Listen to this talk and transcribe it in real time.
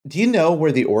Do you know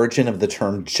where the origin of the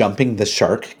term jumping the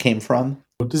shark came from?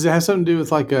 Does it have something to do with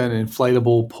like an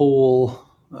inflatable pool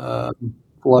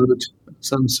float of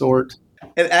some sort?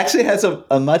 It actually has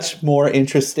a much more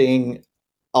interesting,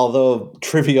 although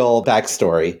trivial,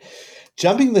 backstory.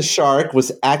 Jumping the shark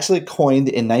was actually coined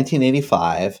in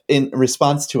 1985 in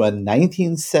response to a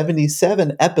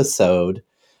 1977 episode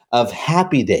of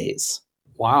Happy Days.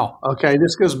 Wow. Okay,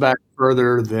 this goes back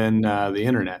further than the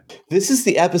internet. This is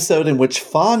the episode in which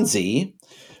Fonzie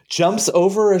jumps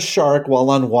over a shark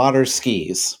while on water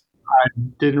skis.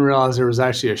 Didn't realize there was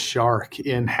actually a shark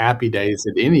in Happy Days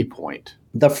at any point.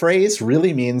 The phrase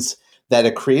really means that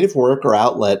a creative work or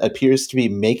outlet appears to be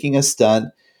making a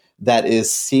stunt that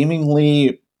is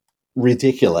seemingly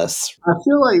ridiculous. I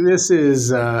feel like this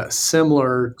is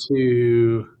similar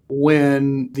to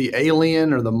when the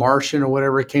Alien or the Martian or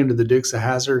whatever came to the Dukes of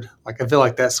Hazzard. Like I feel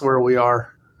like that's where we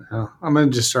are. I'm going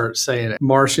to just start saying it.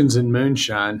 Martians and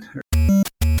moonshine.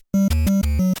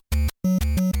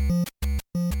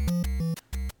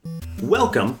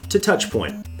 Welcome to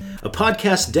Touchpoint, a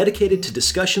podcast dedicated to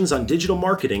discussions on digital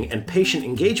marketing and patient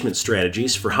engagement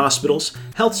strategies for hospitals,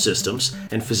 health systems,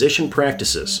 and physician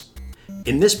practices.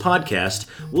 In this podcast,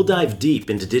 we'll dive deep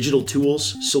into digital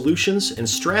tools, solutions, and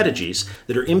strategies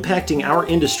that are impacting our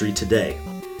industry today.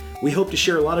 We hope to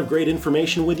share a lot of great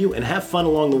information with you and have fun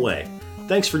along the way.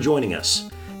 Thanks for joining us.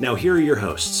 Now, here are your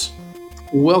hosts.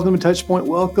 Welcome to Touchpoint.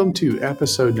 Welcome to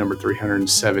episode number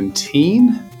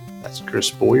 317. That's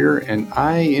Chris Boyer, and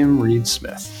I am Reed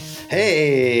Smith.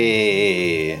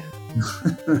 Hey!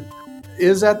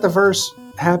 Is that the first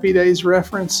Happy Days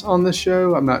reference on the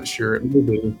show? I'm not sure. It may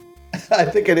be. I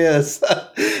think it is.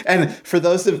 And for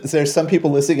there's some people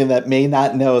listening that may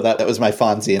not know that was my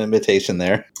Fonzie imitation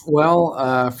there.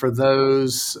 Well, for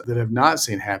those that have not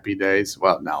seen Happy Days,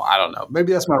 well, no, I don't know.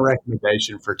 Maybe that's my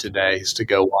recommendation for today is to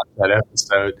go watch that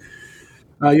episode.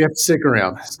 You have to stick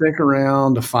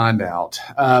around to find out.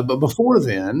 But before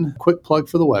then, quick plug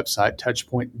for the website,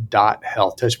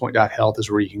 touchpoint.health. Touchpoint.health is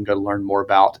where you can go to learn more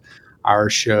about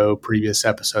our show, previous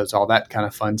episodes, all that kind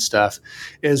of fun stuff,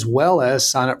 as well as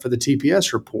sign up for the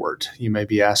TPS report. You may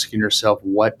be asking yourself,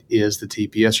 what is the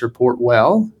TPS report?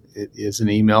 Well, it is an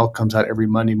email, comes out every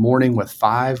Monday morning with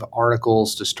 5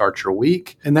 articles to start your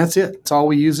week. And that's it. That's all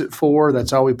we use it for.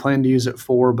 That's all we plan to use it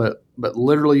for. But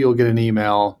literally you'll get an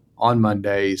email on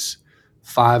Mondays,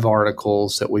 5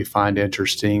 articles that we find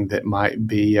interesting that might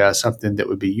be something that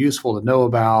would be useful to know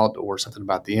about, or something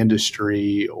about the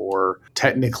industry, or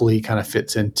technically kind of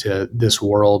fits into this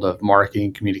world of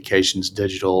marketing, communications,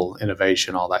 digital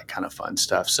innovation, all that kind of fun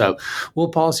stuff. So we'll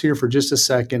pause here for just a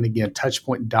second. Again,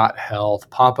 touchpoint.health.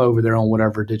 Pop over there on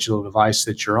whatever digital device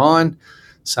that you're on,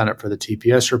 sign up for the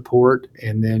TPS report,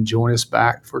 and then join us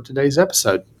back for today's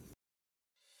episode.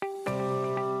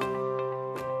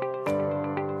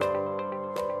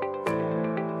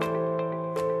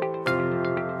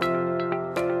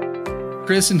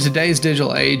 Chris, in today's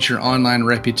digital age, your online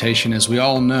reputation, as we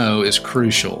all know, is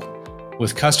crucial.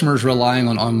 With customers relying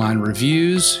on online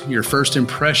reviews, your first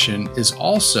impression is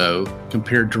also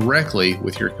compared directly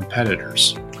with your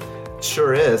competitors.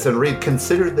 Sure is. And Reed,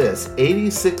 consider this.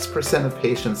 86% of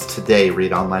patients today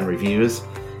read online reviews,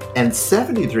 and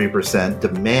 73%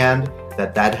 demand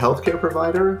that healthcare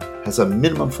provider has a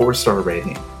minimum 4-star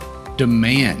rating.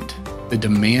 Demand. They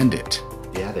demand it.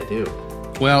 Yeah, they do.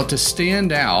 Well, to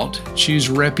stand out, choose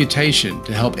reputation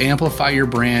to help amplify your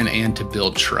brand and to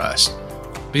build trust.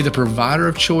 Be the provider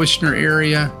of choice in your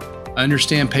area,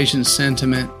 understand patient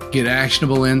sentiment, get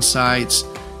actionable insights,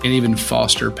 and even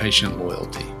foster patient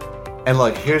loyalty. And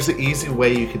look, here's the easy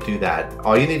way you could do that.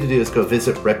 All you need to do is go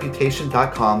visit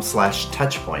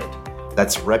reputation.com/touchpoint.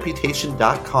 That's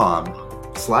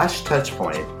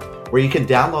reputation.com/touchpoint, where you can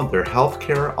download their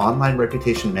healthcare online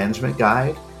reputation management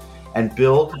guide and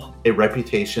build a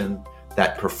reputation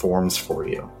that performs for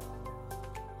you.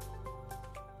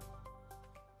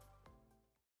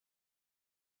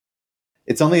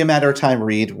 It's only a matter of time,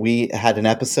 Reed. We had an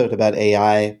episode about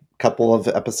AI a couple of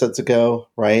episodes ago,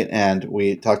 right? And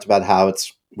we talked about how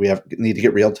need to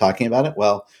get real talking about it.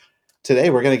 Well, today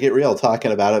we're going to get real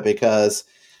talking about it because,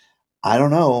 I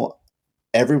don't know,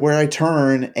 everywhere I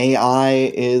turn,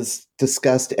 AI is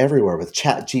discussed everywhere with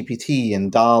ChatGPT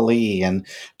and DALL-E, and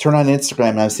turn on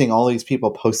Instagram and I'm seeing all these people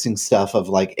posting stuff of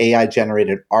like AI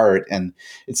generated art, and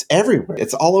it's everywhere.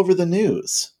 It's all over the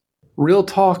news. Real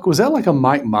talk. Was that like a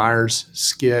Mike Myers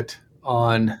skit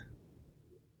on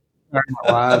Saturday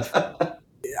Night Live?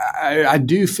 I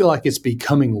do feel like it's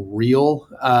becoming real.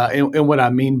 And what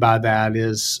I mean by that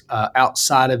is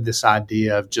outside of this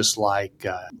idea of just like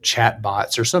chat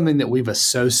bots or something that we've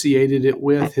associated it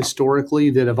with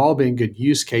historically that have all been good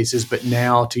use cases. But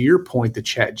now, to your point, the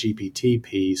chat GPT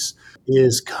piece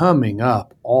is coming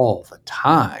up all the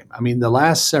time. I mean, the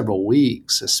last several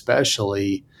weeks,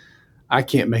 especially, I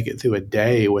can't make it through a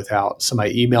day without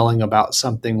somebody emailing about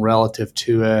something relative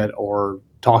to it or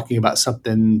talking about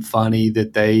something funny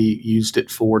that they used it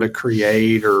for to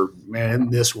create or man,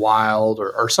 this wild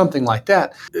or something like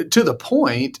that. To the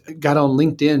point, got on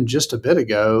LinkedIn just a bit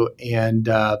ago and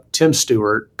Tim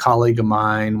Stewart, colleague of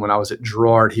mine when I was at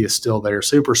Gerard, he is still there,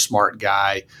 super smart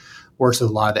guy, works with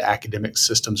a lot of the academic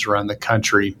systems around the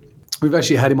country. We've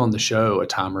actually had him on the show a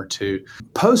time or two.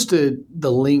 Posted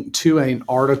the link to an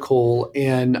article,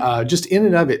 and just in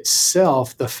and of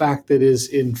itself, the fact that is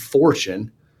in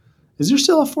Fortune. Is there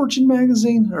still a Fortune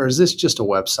magazine, or is this just a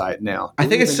website now? I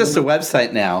think it's just a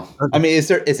website now. Okay. I mean,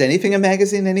 is anything a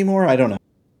magazine anymore? I don't know.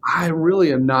 I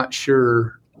really am not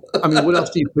sure. I mean, what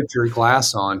else do you put your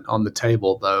glass on the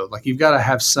table, though? Like you've got to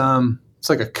have some. It's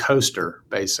like a coaster,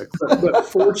 basically. But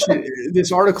Fortune,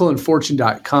 this article in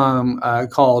Fortune.com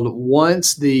called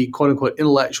 "Once the quote unquote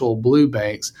intellectual blue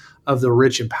banks of the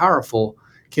rich and powerful,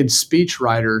 can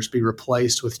speechwriters be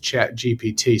replaced with Chat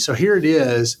GPT?" So here it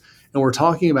is. And we're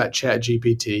talking about Chat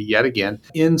GPT yet again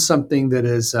in something that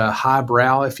is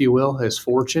highbrow, if you will, as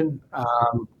Fortune,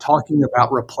 talking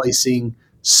about replacing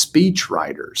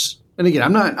speechwriters. And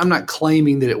again, I'm not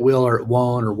claiming that it will or it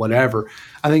won't or whatever.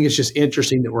 I think it's just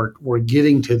interesting that we're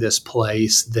getting to this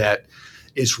place that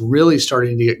it's really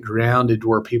starting to get grounded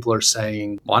where people are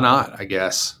saying, "Why not?" I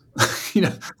guess,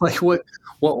 like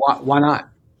why not?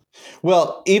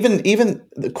 Well, even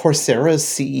the Coursera's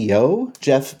CEO,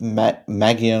 Jeff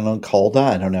Maggioncalda,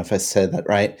 I don't know if I said that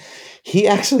right. He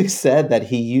actually said that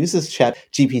he uses Chat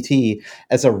GPT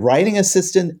as a writing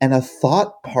assistant and a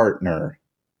thought partner.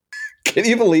 Can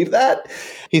you believe that?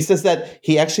 He says that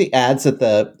he actually adds that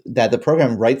the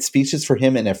program writes speeches for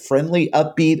him in a friendly,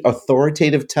 upbeat,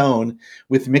 authoritative tone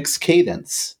with mixed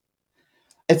cadence.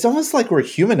 It's almost like we're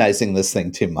humanizing this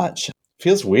thing too much.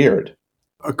 Feels weird.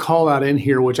 A call out in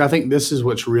here, which I think this is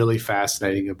what's really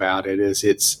fascinating about it, is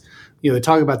it's, they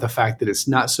talk about the fact that it's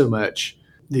not so much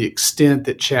the extent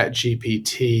that Chat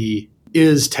GPT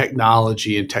is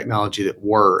technology and technology that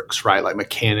works, right? Like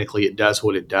mechanically it does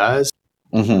what it does.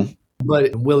 Mm-hmm.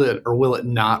 But will it or will it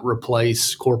not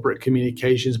replace corporate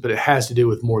communications? But it has to do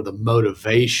with more the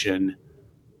motivation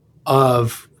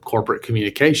of corporate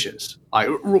communications. Like,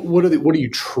 what are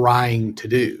you trying to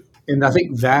do? And I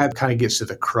think that kind of gets to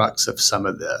the crux of some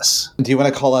of this. Do you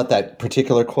want to call out that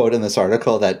particular quote in this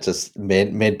article that just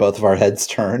made both of our heads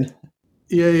turn?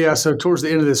 Yeah. So towards the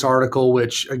end of this article,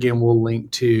 which again we'll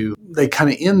link to, they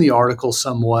kind of end the article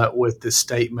somewhat with this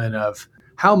statement of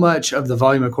how much of the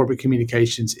volume of corporate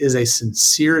communications is a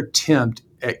sincere attempt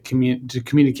at to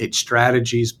communicate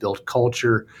strategies, build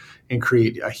culture, and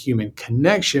create a human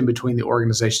connection between the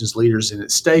organization's leaders and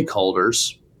its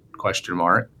stakeholders, ?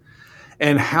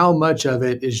 And how much of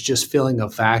it is just filling a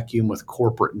vacuum with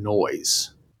corporate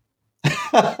noise?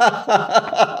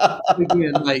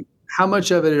 Again, like how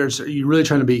much of it are you really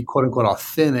trying to be quote unquote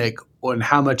authentic, and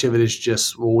how much of it is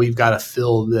just, well, we've got to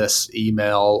fill this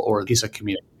email or piece of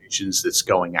communications that's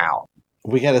going out?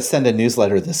 We got to send a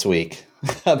newsletter this week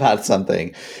about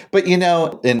something. But, in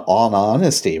all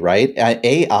honesty, right?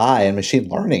 AI and machine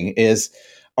learning is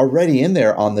already in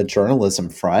there on the journalism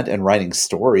front and writing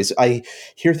stories. I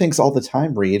hear things all the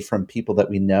time, Reed, from people that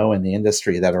we know in the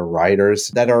industry that are writers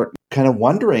that are kind of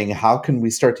wondering how can we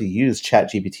start to use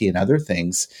ChatGPT and other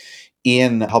things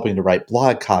in helping to write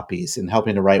blog copies and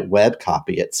helping to write web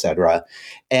copy, etc.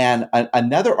 And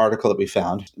another article that we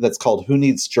found that's called "Who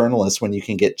Needs Journalists When You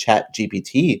Can Get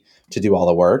ChatGPT to Do All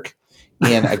the Work?"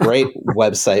 in a great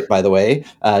website, by the way,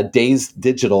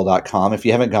 daysdigital.com. If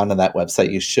you haven't gone to that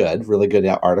website, you should. Really good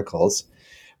articles.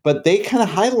 But they kind of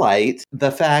highlight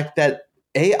the fact that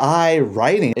AI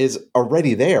writing is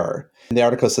already there. And the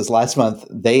article says last month,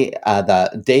 the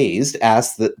Dazed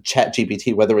asked the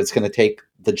ChatGPT whether it's going to take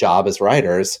the job as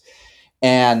writers.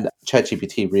 And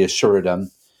ChatGPT reassured them,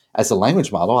 as a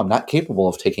language model, I'm not capable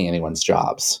of taking anyone's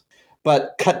jobs.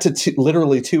 But cut to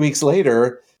literally 2 weeks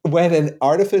later, when an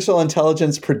artificial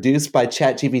intelligence produced by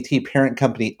ChatGPT parent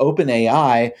company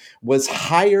OpenAI was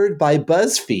hired by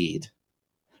BuzzFeed,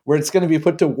 where it's going to be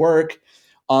put to work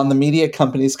on the media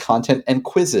company's content and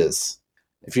quizzes.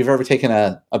 If you've ever taken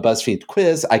a BuzzFeed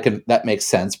quiz, that makes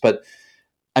sense. But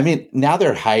I mean, now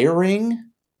they're hiring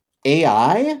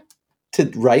AI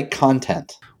to write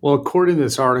content. Well, according to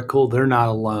this article, they're not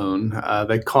alone.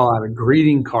 They call out a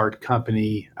greeting card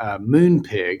company,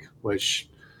 Moonpig, which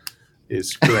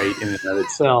is great in and of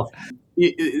itself.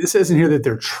 It says in here that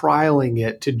they're trialing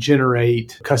it to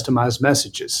generate customized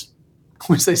messages,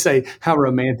 which they say, how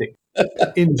romantic.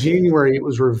 In January, it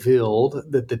was revealed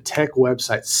that the tech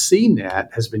website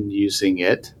CNET has been using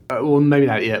it. Well, maybe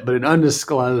not yet, but an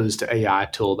undisclosed AI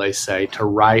tool, they say, to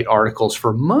write articles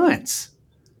for months.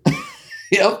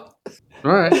 Yep.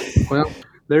 All right. Well,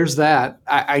 there's that.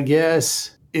 I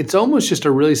guess it's almost just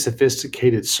a really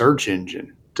sophisticated search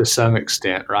engine to some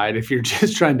extent, right? If you're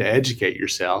just trying to educate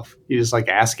yourself, you just like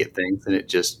ask it things and it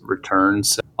just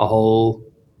returns a whole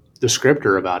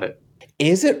descriptor about it.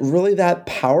 Is it really that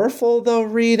powerful, though,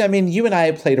 Reed? I mean, you and I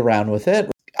have played around with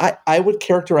it. I would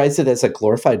characterize it as a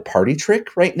glorified party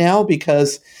trick right now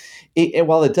because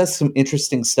while it does some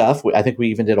interesting stuff, I think we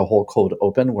even did a whole cold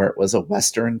open where it was a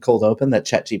Western cold open that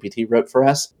ChatGPT wrote for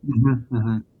us. Mm-hmm,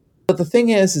 mm-hmm. But the thing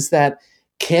is that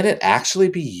can it actually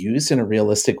be used in a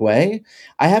realistic way?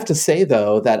 I have to say,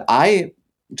 though, that I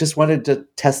just wanted to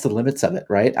test the limits of it,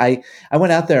 right? I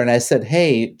went out there and I said,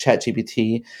 hey,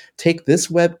 ChatGPT, take this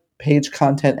web page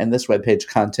content and this web page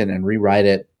content and rewrite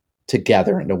it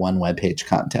together into one web page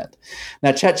content.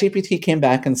 Now, ChatGPT came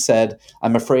back and said,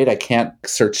 I'm afraid I can't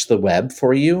search the web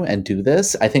for you and do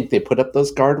this. I think they put up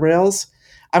those guardrails.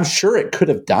 I'm sure it could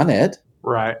have done it.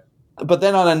 Right. But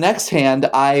then on the next hand,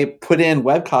 I put in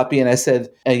web copy and I said,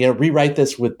 rewrite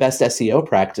this with best SEO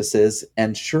practices.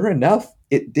 And sure enough,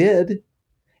 it did.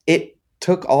 It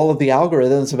took all of the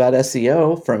algorithms about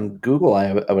SEO from Google,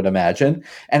 I would imagine,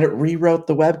 and it rewrote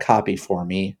the web copy for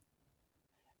me.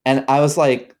 And I was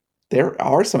like, there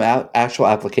are some actual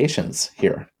applications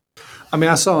here. I mean,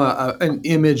 I saw an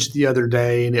image the other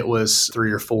day, and it was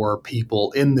 3 or 4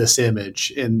 people in this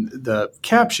image, and the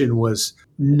caption was,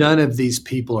 "None of these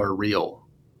people are real."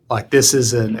 Like this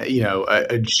is an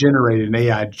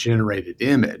AI generated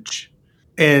image.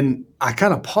 And I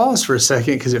kind of paused for a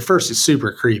second because at first it's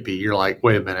super creepy. You're like,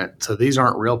 wait a minute. So these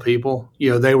aren't real people?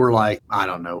 They were like, I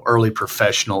don't know, early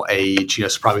professional age,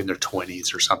 it's probably in their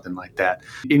 20s or something like that.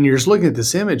 And you're just looking at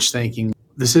this image thinking,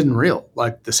 this isn't real.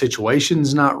 Like the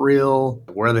situation's not real.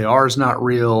 Where they are is not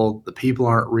real. The people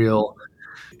aren't real.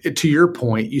 To your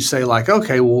point, you say like,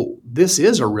 okay, well, this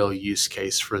is a real use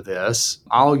case for this.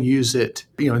 I'll use it,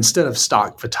 instead of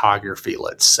stock photography,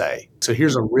 let's say. So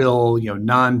here's a real,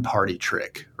 non-party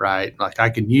trick, right? Like I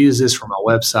can use this for my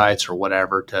websites or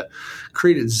whatever to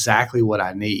create exactly what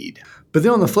I need. But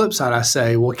then on the flip side, I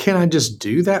say, well, can I just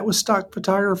do that with stock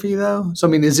photography though? So,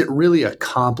 I mean, is it really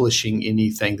accomplishing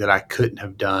anything that I couldn't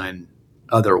have done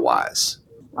otherwise?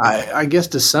 I guess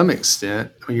to some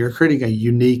extent, you're creating a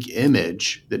unique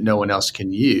image that no one else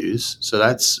can use. So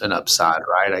that's an upside,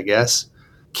 right? I guess.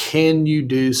 Can you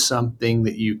do something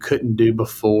that you couldn't do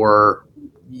before?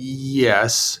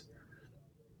 Yes.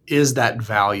 Is that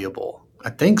valuable? I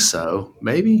think so.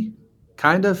 Maybe.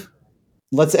 Kind of.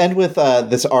 Let's end with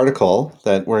this article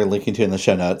that we're linking to in the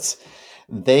show notes.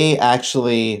 They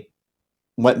actually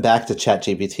went back to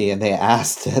ChatGPT and they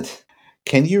asked it,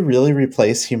 can you really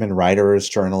replace human writers,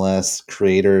 journalists,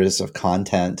 creators of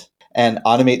content and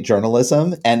automate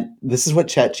journalism? And this is what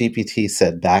ChatGPT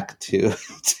said back to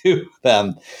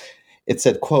them. It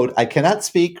said, quote, I cannot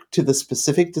speak to the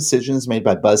specific decisions made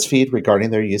by BuzzFeed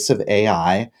regarding their use of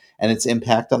AI and its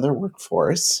impact on their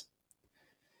workforce.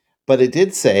 But it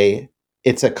did say,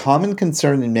 it's a common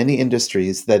concern in many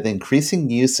industries that the increasing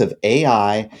use of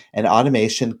AI and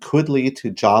automation could lead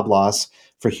to job loss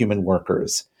for human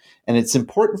workers. And it's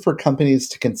important for companies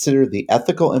to consider the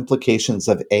ethical implications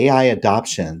of AI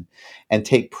adoption and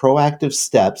take proactive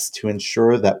steps to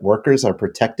ensure that workers are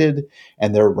protected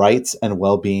and their rights and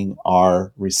well-being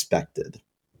are respected.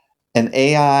 An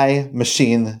AI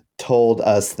machine told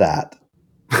us that.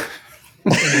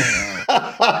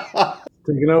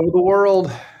 Taking over the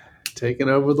world. Taking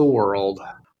over the world.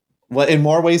 Well, in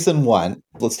more ways than one.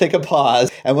 Let's take a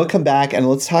pause and we'll come back and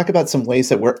let's talk about some ways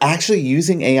that we're actually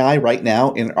using AI right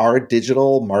now in our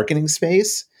digital marketing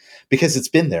space because it's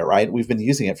been there, right? We've been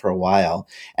using it for a while.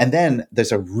 And then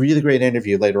there's a really great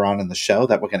interview later on in the show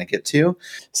that we're going to get to.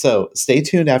 So stay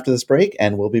tuned after this break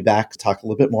and we'll be back to talk a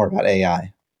little bit more about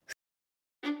AI.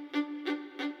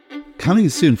 Coming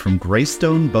soon from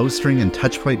Greystone, Bowstring, and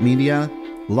Touchpoint Media,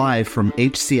 live from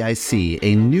HCIC,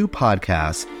 a new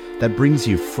podcast that brings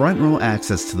you front row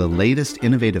access to the latest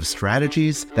innovative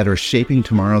strategies that are shaping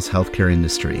tomorrow's healthcare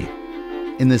industry.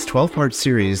 In this 12-part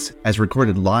series, as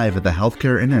recorded live at the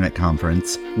Healthcare Internet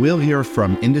Conference, we'll hear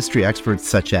from industry experts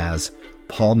such as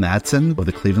Paul Madsen of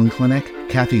the Cleveland Clinic,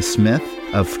 Kathy Smith,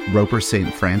 of Roper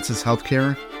St. Francis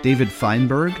Healthcare, David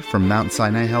Feinberg from Mount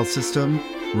Sinai Health System,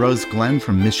 Rose Glenn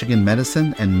from Michigan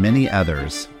Medicine, and many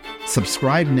others.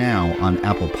 Subscribe now on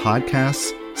Apple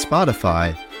Podcasts,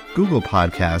 Spotify, Google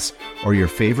Podcasts, or your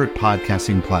favorite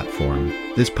podcasting platform.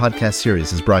 This podcast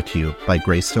series is brought to you by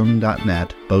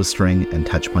Greystone.net, Bowstring, and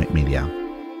Touchpoint Media.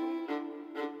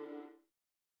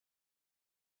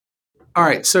 All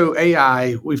right, so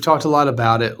AI, we've talked a lot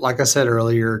about it. Like I said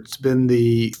earlier, it's been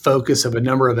the focus of a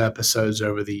number of episodes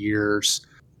over the years.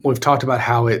 We've talked about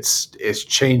how it's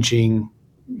changing,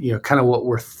 kind of what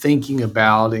we're thinking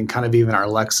about and kind of even our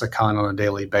lexicon on a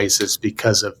daily basis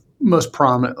because of most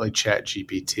prominently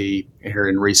ChatGPT here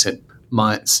in recent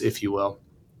months, if you will.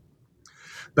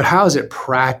 But how is it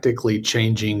practically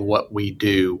changing what we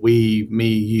do? We, me,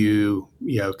 you,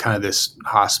 kind of this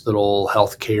hospital,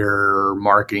 healthcare,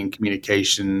 marketing,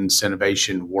 communications,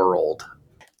 innovation world.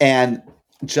 And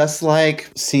just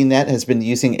like CNET has been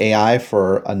using AI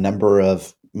for a number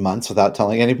of months without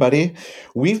telling anybody,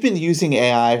 we've been using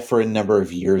AI for a number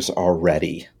of years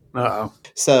already. Uh-oh.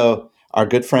 So our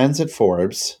good friends at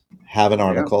Forbes have an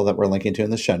article that we're linking to in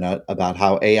the show note about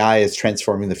how AI is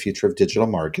transforming the future of digital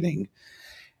marketing.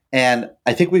 And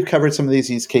I think we've covered some of these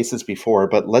use cases before,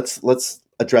 but let's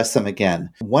address them again.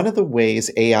 One of the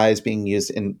ways AI is being used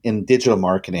in digital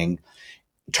marketing,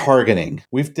 targeting.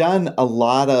 We've done a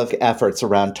lot of efforts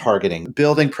around targeting,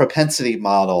 building propensity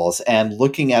models and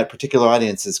looking at particular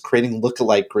audiences, creating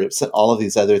lookalike groups and all of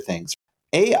these other things.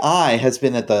 AI has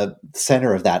been at the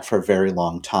center of that for a very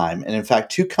long time. And in fact,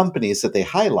 two companies that they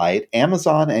highlight,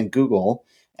 Amazon and Google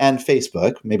and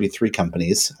Facebook, maybe three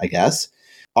companies, I guess,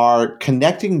 are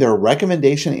connecting their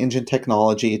recommendation engine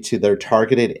technology to their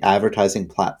targeted advertising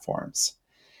platforms.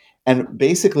 And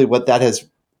basically what that has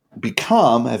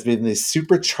become have been these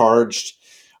supercharged,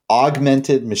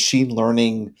 augmented machine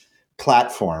learning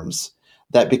platforms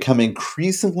that become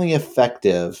increasingly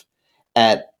effective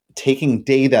at taking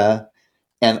data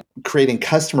and creating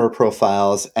customer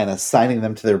profiles and assigning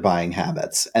them to their buying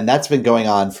habits. And that's been going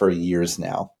on for years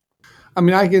now. I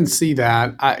mean, I can see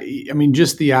that. I mean,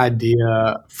 just the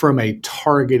idea from a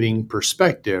targeting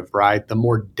perspective, right? The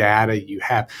more data you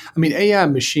have. I mean, AI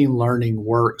machine learning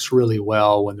works really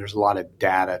well when there's a lot of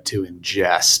data to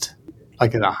ingest,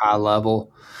 like at a high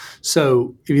level.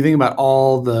 So if you think about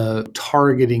all the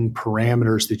targeting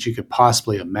parameters that you could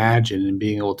possibly imagine and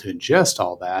being able to ingest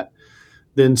all that,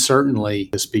 then certainly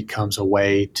this becomes a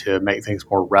way to make things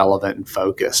more relevant and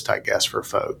focused, I guess, for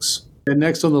folks. And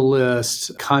next on the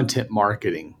list, content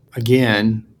marketing.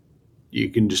 Again,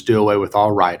 you can just do away with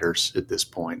all writers at this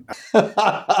point.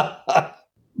 But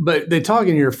they talk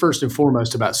in here first and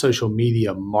foremost about social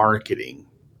media marketing.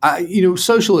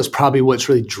 Social is probably what's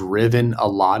really driven a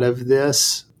lot of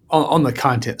this on the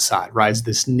content side, right? It's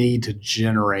this need to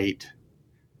generate,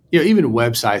 even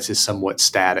websites is somewhat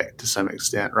static to some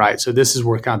extent, right? So this is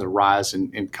where kind of the rise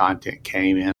in content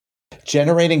came in.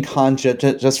 Generating content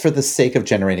just for the sake of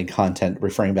generating content,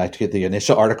 referring back to the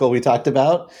initial article we talked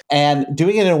about, and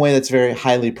doing it in a way that's very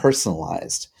highly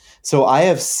personalized. So I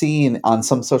have seen on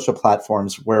some social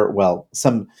platforms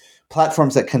some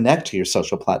platforms that connect to your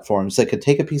social platforms that could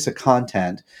take a piece of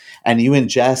content and you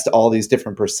ingest all these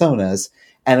different personas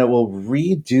and it will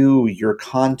redo your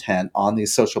content on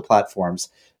these social platforms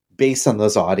based on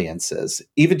those audiences,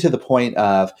 even to the point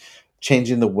of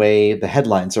changing the way the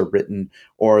headlines are written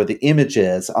or the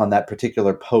images on that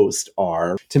particular post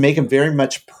are to make them very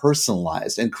much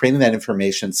personalized and creating that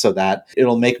information so that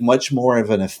it'll make much more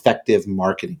of an effective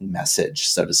marketing message,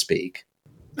 so to speak.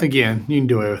 Again, you can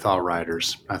do it with all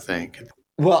writers, I think.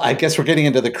 Well, I guess we're getting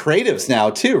into the creatives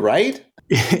now too, right?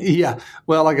 Yeah.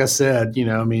 Well, like I said,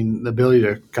 the ability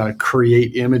to kind of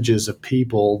create images of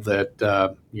people that,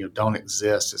 don't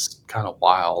exist is kind of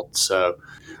wild. So,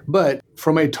 but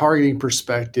from a targeting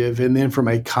perspective and then from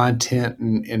a content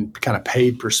and kind of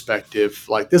paid perspective,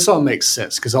 like this all makes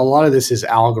sense because a lot of this is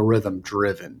algorithm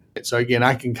driven. So again,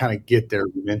 I can kind of get there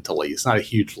mentally. It's not a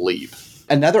huge leap.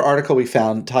 Another article we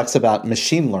found talks about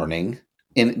machine learning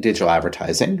in digital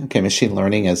advertising. Okay, machine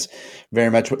learning is very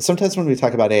much, sometimes when we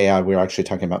talk about AI, we're actually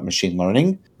talking about machine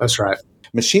learning. That's right.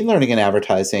 Machine learning in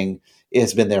advertising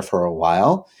has been there for a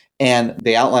while. And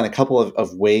they outline a couple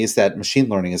of ways that machine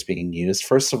learning is being used.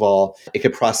 First of all, it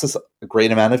could process a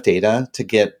great amount of data to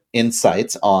get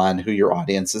insights on who your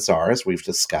audiences are, as we've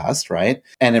discussed, right?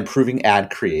 And improving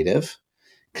ad creative,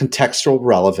 contextual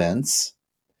relevance,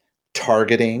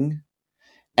 targeting,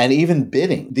 and even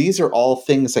bidding. These are all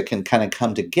things that can kind of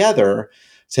come together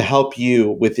to help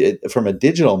you with it from a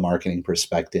digital marketing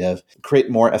perspective, create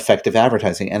more effective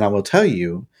advertising. And I will tell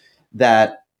you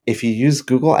that if you use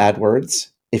Google AdWords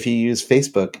if you use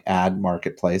Facebook ad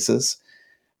marketplaces,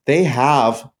 they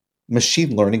have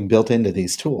machine learning built into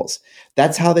these tools.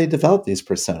 That's how they develop these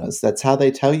personas. That's how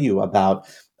they tell you about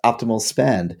optimal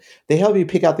spend. They help you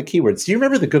pick out the keywords. Do you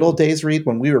remember the good old days, Reed,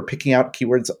 when we were picking out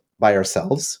keywords by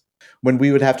ourselves? When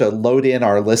we would have to load in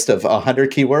our list of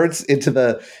 100 keywords into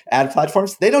the ad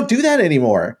platforms? They don't do that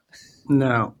anymore.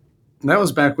 No, that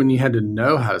was back when you had to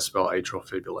know how to spell atrial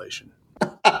fibrillation.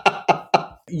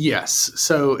 Yes.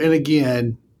 So, and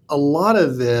again, a lot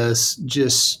of this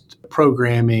just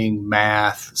programming,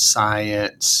 math,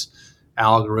 science,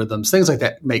 algorithms, things like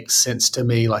that make sense to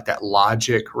me, like that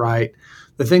logic, right?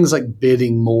 The things like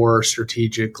bidding more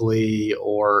strategically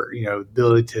or,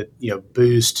 ability to,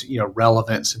 boost,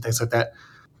 relevance and things like that.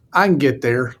 I can get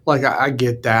there. Like I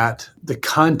get that. The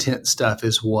content stuff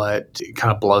is what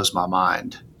kind of blows my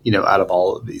mind, out of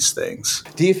all of these things.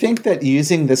 Do you think that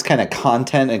using this kind of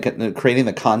content and creating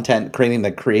the content, creating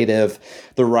the creative,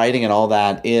 the writing and all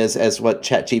that is, as what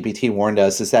ChatGPT warned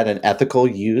us, is that an ethical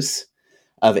use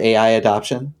of AI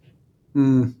adoption?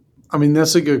 I mean,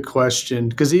 that's a good question,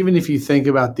 because even if you think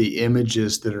about the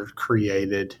images that are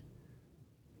created,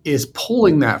 is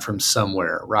pulling that from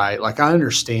somewhere, right? Like I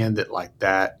understand that like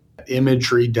that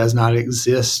imagery does not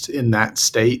exist in that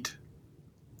state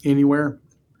anywhere.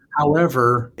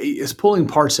 However, it's pulling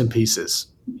parts and pieces,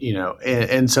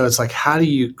 and so it's like, how do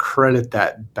you credit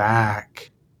that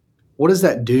back? What does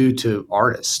that do to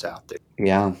artists out there?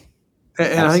 Yeah,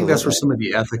 And I think that's where some of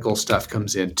the ethical stuff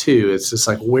comes in too. It's just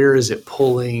like, where is it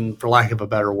pulling, for lack of a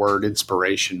better word,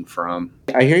 inspiration from?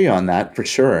 I hear you on that for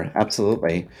sure.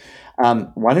 Absolutely.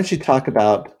 Why don't you talk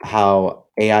about how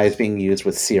AI is being used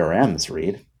with CRMs,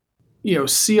 Reed?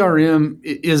 CRM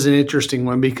is an interesting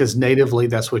one because natively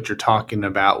that's what you're talking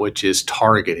about, which is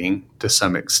targeting to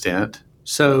some extent.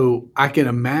 So I can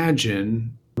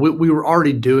imagine we were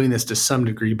already doing this to some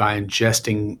degree by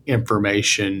ingesting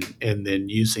information and then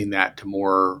using that to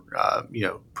more,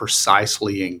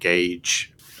 precisely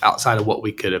engage outside of what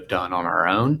we could have done on our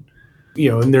own.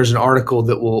 And there's an article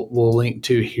that we'll link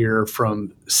to here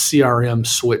from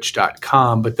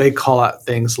crmswitch.com, but they call out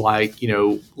things like,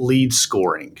 lead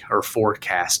scoring or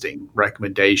forecasting,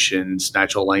 recommendations,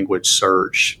 natural language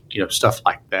search, stuff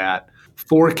like that.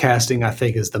 Forecasting, I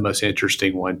think, is the most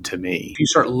interesting one to me. If you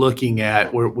start looking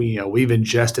at where we've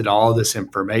ingested all this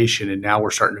information and now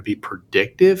we're starting to be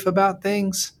predictive about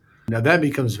things. Now, that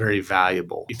becomes very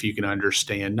valuable if you can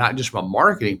understand, not just from a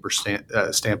marketing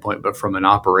standpoint, but from an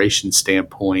operations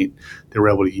standpoint, that we're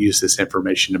able to use this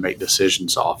information to make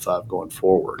decisions off of going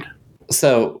forward.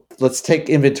 So let's take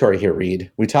inventory here,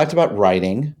 Reed. We talked about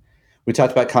writing. We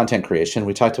talked about content creation.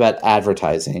 We talked about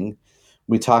advertising.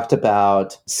 We talked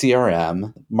about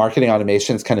CRM. Marketing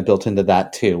automation is kind of built into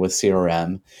that too with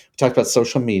CRM. We talked about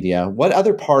social media. What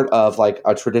other part of like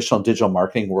a traditional digital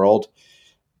marketing world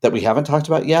that we haven't talked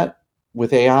about yet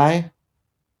with AI?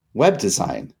 Web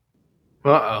design.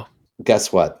 Uh-oh.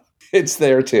 Guess what? It's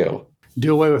there too.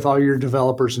 Do away with all your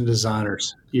developers and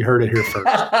designers. You heard it here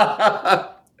first.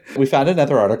 We found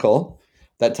another article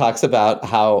that talks about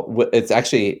how it's a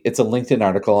LinkedIn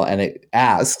article, and it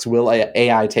asks, will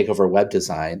AI take over web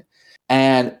design?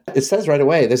 And it says right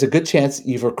away, there's a good chance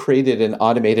you've created an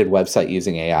automated website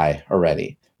using AI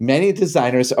already. Many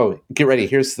designers, get ready.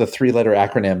 Here's the 3-letter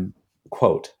acronym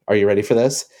quote. Are you ready for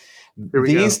this?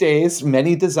 These days,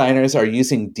 many designers are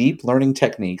using deep learning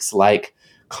techniques like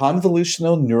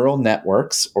convolutional neural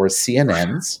networks, or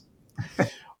CNNs,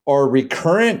 or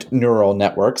recurrent neural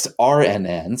networks,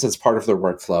 RNNs, as part of their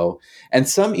workflow. And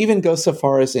some even go so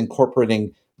far as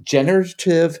incorporating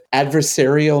generative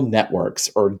adversarial networks,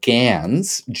 or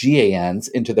GANs, GANs,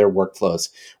 into their workflows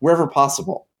wherever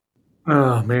possible.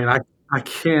 Oh, man, I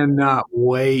cannot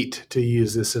wait to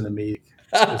use this in a meeting.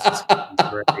 This is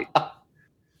great.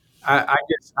 I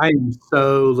guess I am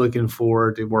so looking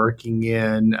forward to working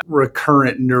in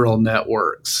recurrent neural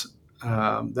networks.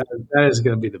 That is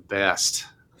going to be the best.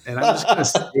 And I'm just going to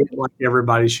say it like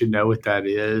everybody should know what that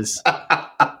is.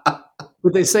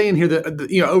 But they say in here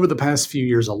that, over the past few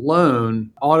years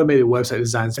alone, automated website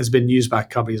design has been used by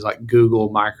companies like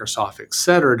Google, Microsoft, et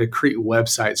cetera, to create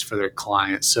websites for their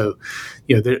clients. So,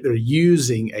 they're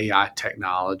using AI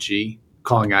technology,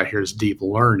 calling out here as deep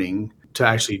learning, to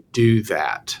actually do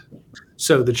that.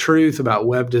 So the truth about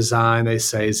web design, they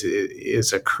say, is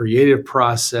it's a creative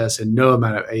process, and no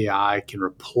amount of AI can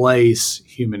replace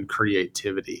human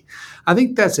creativity. I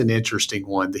think that's an interesting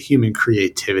one, the human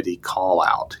creativity call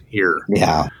out here.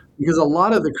 Yeah. Because a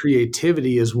lot of the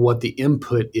creativity is what the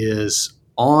input is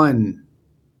on,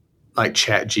 like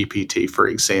ChatGPT, for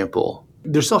example.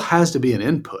 There still has to be an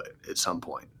input at some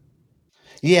point.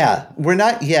 Yeah. We're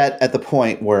not yet at the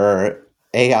point where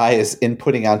AI is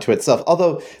inputting onto itself.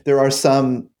 Although there are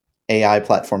some AI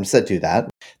platforms that do that,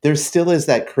 there still is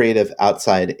that creative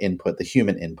outside input, the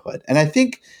human input. And I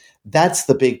think that's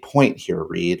the big point here,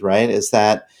 Reed, right? Is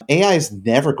that AI is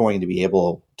never going to be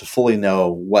able to fully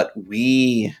know what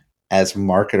we as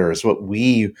marketers, what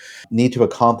we need to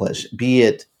accomplish, be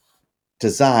it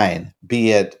design,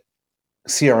 be it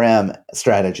CRM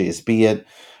strategies, be it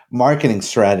marketing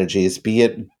strategies, be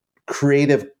it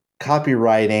creative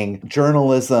copywriting,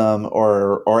 journalism,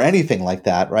 or anything like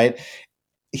that, right?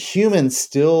 Humans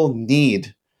still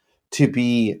need to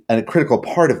be a critical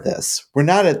part of this. We're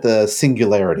not at the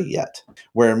singularity yet,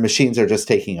 where machines are just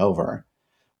taking over.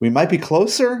 We might be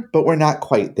closer, but we're not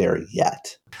quite there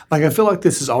yet. Like, I feel like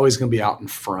this is always going to be out in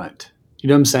front. You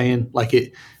know what I'm saying? Like,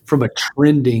 it from a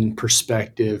trending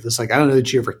perspective, it's like, I don't know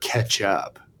that you ever catch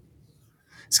up.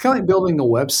 It's kind of like building a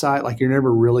website, like you're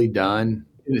never really done.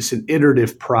 It's an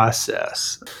iterative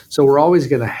process. So we're always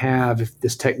going to have, if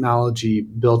this technology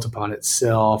built upon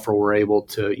itself, or we're able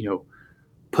to,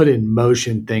 put in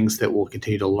motion things that will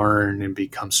continue to learn and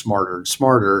become smarter and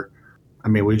smarter. I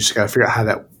mean, we just got to figure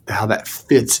out how that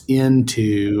fits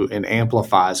into and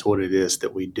amplifies what it is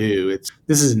that we do.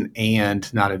 This is an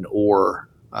and, not an or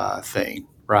thing,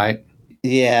 right?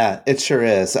 Yeah, it sure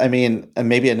is. I mean,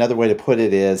 maybe another way to put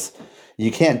it is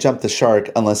you can't jump the shark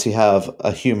unless you have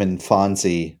a human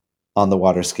Fonzie on the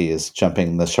water skis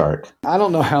jumping the shark. I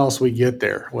don't know how else we get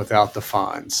there without the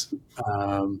fonts.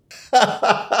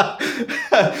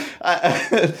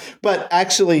 But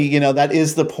actually, that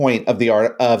is the point of the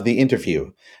art of the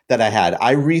interview that I had.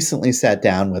 I recently sat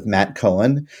down with Matt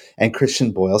Cohen and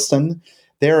Christian Boylston.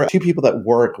 They're two people that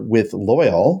work with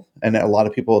Loyal, and a lot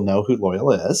of people know who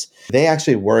Loyal is. They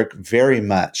actually work very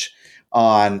much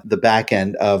on the back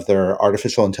end of their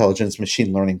artificial intelligence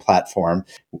machine learning platform.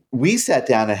 We sat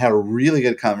down and had a really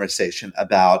good conversation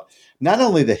about not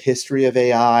only the history of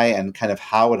AI and kind of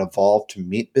how it evolved to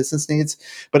meet business needs,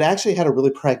 but actually had a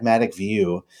really pragmatic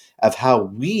view of how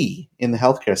we in the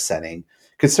healthcare setting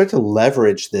could start to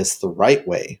leverage this the right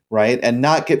way, right? And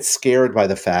not get scared by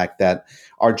the fact that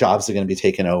our jobs are going to be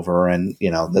taken over and,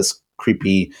 this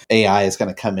creepy AI is going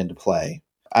to come into play.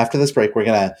 After this break, we're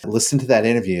going to listen to that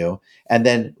interview, and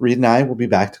then Reed and I will be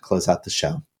back to close out the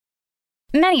show.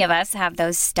 Many of us have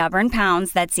those stubborn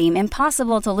pounds that seem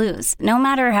impossible to lose, no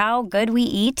matter how good we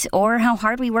eat or how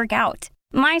hard we work out.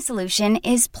 My solution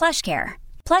is PlushCare.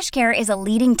 PlushCare is a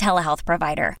leading telehealth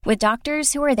provider with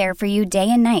doctors who are there for you day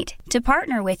and night to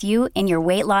partner with you in your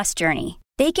weight loss journey.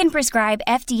 They can prescribe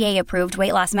FDA-approved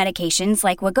weight loss medications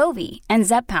like Wegovy and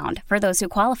Zepbound for those who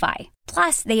qualify.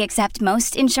 Plus, they accept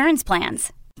most insurance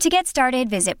plans. To get started,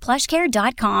 visit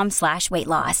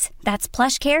plushcare.com/weightloss. That's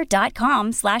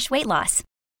plushcare.com/weightloss.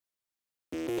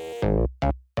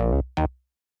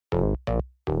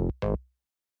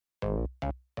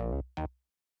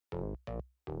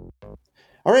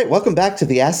 All right, welcome back to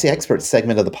the Ask the Experts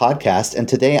segment of the podcast. And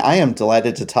today I am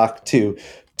delighted to talk to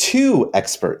two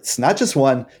experts, not just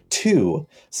one, two.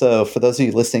 So for those of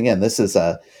you listening in, this is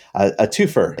a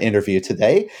twofer interview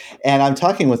today. And I'm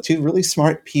talking with two really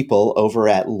smart people over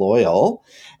at Loyal,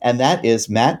 and that is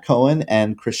Matt Cohen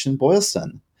and Christian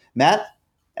Boylston. Matt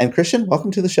and Christian, welcome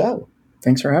to the show.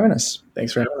 Thanks for having us.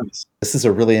 This is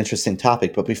a really interesting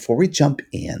topic, but before we jump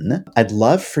in, I'd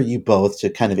love for you both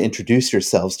to kind of introduce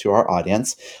yourselves to our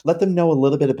audience, let them know a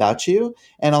little bit about you,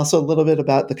 and also a little bit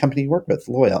about the company you work with,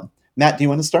 Loyal. Matt, do you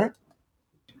want to start?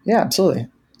 Yeah, absolutely.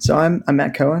 So I'm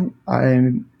Matt Cohen.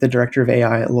 I'm the director of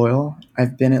AI at Loyal.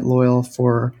 I've been at Loyal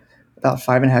for about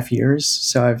 5.5 years.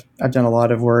 So I've done a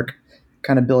lot of work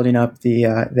kind of building up the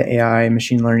AI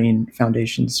machine learning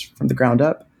foundations from the ground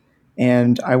up.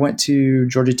 And I went to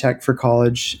Georgia Tech for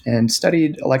college and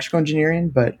studied electrical engineering,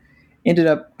 but ended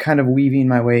up kind of weaving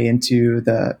my way into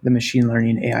the machine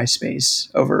learning AI space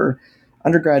over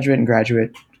undergraduate and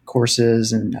graduate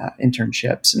courses and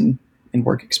internships and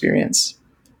work experience.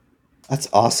 That's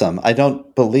awesome. I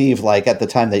don't believe, at the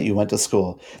time that you went to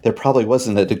school, there probably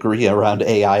wasn't a degree around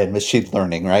AI and machine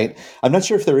learning, right? I'm not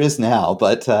sure if there is now,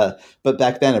 but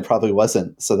back then it probably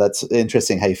wasn't. So that's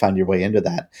interesting how you found your way into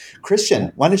that.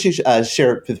 Christian, why don't you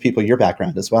share with people your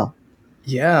background as well?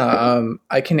 Yeah,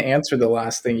 I can answer the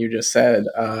last thing you just said.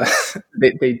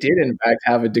 They did, in fact,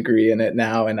 have a degree in it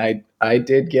now, and I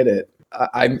did get it.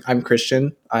 I'm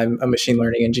Christian. I'm a machine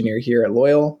learning engineer here at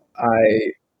Loyal.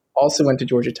 I also went to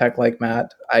Georgia Tech like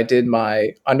Matt. I did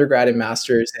my undergrad and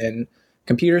master's in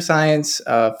computer science,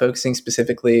 focusing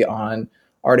specifically on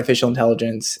artificial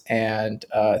intelligence and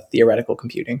theoretical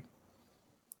computing.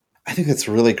 I think it's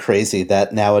really crazy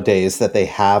that nowadays that they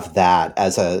have that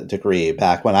as a degree.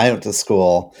 Back when I went to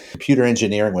school, computer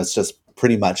engineering was just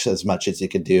pretty much as you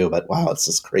could do, but wow, it's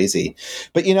just crazy.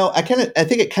 But I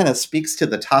think it kind of speaks to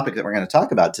the topic that we're going to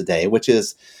talk about today, which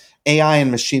is AI and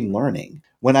machine learning.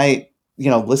 When I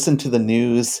listen to the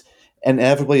news, and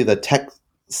inevitably the tech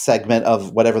segment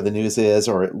of whatever the news is,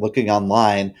 or looking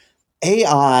online,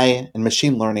 AI and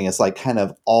machine learning is like kind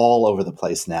of all over the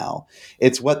place now.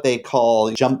 It's what they call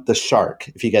jump the shark,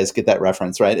 if you guys get that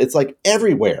reference, right? It's like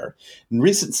everywhere. And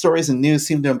recent stories and news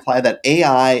seem to imply that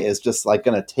AI is just like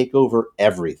going to take over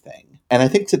everything. And I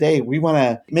think today we want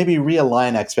to maybe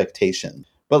realign expectations.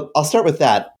 But I'll start with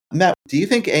that. Matt, do you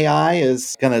think AI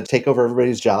is going to take over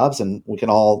everybody's jobs and we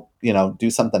can all, do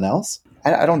something else?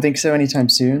 I don't think so anytime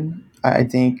soon. I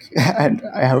think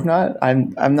I hope not.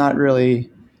 I'm not really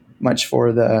much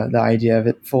for the idea of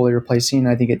it fully replacing.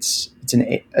 I think it's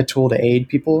a tool to aid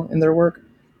people in their work.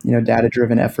 Data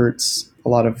driven efforts, a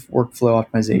lot of workflow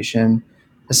optimization,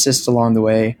 assist along the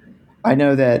way. I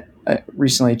know that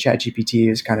recently ChatGPT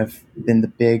has kind of been the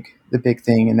big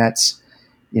thing, and that's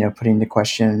putting into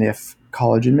question if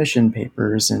college admission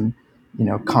papers and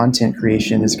content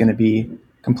creation is going to be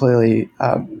completely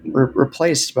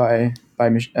replaced by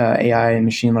AI and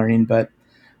machine learning. But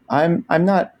I'm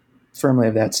not firmly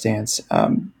of that stance.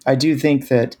 I do think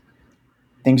that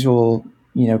things will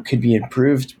could be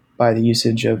improved by the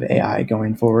usage of AI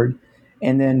going forward,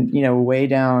 and then way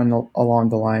down along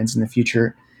the lines in the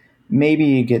future,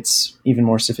 maybe it gets even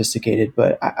more sophisticated.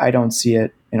 But I don't see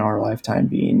it in our lifetime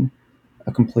being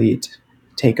a complete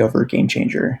takeover game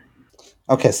changer.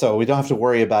 Okay, so we don't have to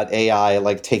worry about AI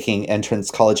like taking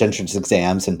college entrance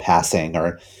exams and passing.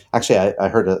 Or actually, I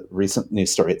heard a recent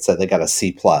news story. It said they got a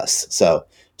C plus, so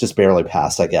just barely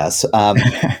passed, I guess.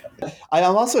 I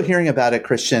am also hearing about it,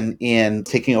 Christian, in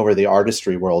taking over the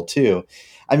artistry world too.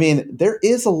 I mean, there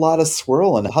is a lot of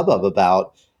swirl and hubbub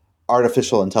about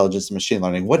artificial intelligence and machine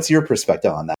learning. What's your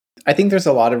perspective on that? I think there's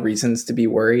a lot of reasons to be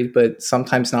worried, but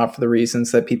sometimes not for the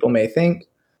reasons that people may think.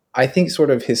 I think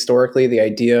sort of historically, the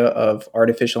idea of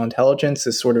artificial intelligence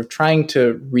is sort of trying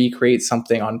to recreate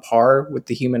something on par with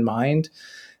the human mind.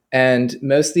 And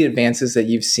most of the advances that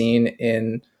you've seen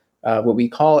in what we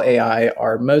call AI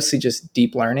are mostly just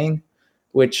deep learning,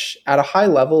 which at a high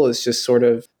level is just sort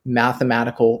of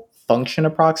mathematical function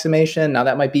approximation. Now,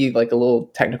 that might be like a little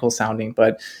technical sounding,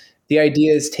 but the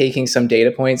idea is taking some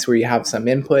data points where you have some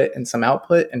input and some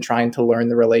output and trying to learn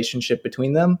the relationship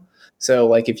between them. So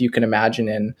like if you can imagine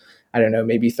in, I don't know,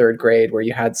 maybe third grade where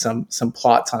you had some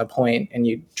plots on a point and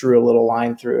you drew a little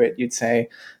line through it, you'd say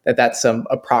that that's some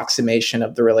approximation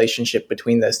of the relationship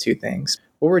between those two things.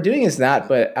 What we're doing is that,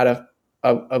 but at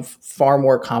a far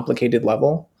more complicated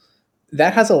level.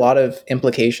 That has a lot of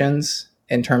implications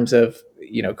in terms of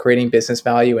creating business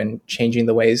value and changing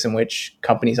the ways in which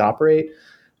companies operate.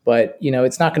 But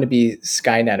it's not going to be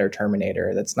Skynet or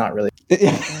Terminator. That's not really.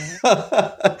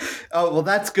 Oh, well,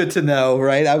 that's good to know,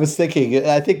 right? I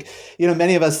think,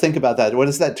 many of us think about that. What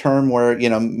is that term where,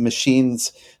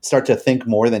 machines start to think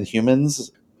more than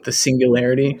humans? The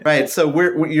singularity. Right.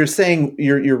 So you're saying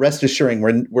you're rest assuring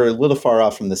we're a little far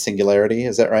off from the singularity.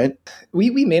 Is that right?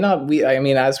 We may not. I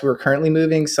mean, as we're currently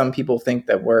moving, some people think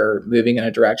that we're moving in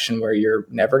a direction where you're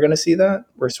never going to see that.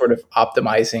 We're sort of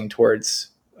optimizing towards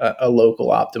a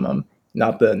local optimum,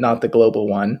 not the global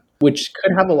one, which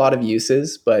could have a lot of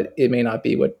uses, but it may not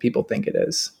be what people think it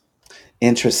is.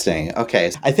 Interesting.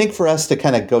 Okay. I think for us to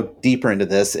kind of go deeper into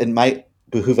this, it might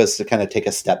behoove us to kind of take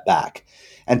a step back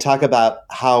and talk about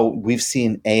how we've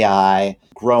seen AI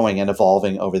growing and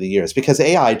evolving over the years, because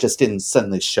AI just didn't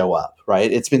suddenly show up,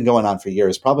 right? It's been going on for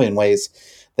years, probably in ways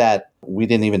that we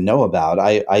didn't even know about.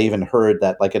 I even heard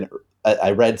that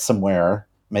I read somewhere,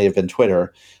 may have been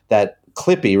Twitter, that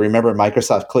Clippy, remember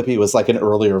Microsoft Clippy was like an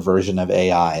earlier version of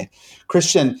AI.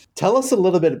 Christian, tell us a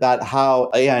little bit about how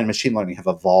AI and machine learning have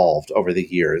evolved over the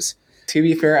years. To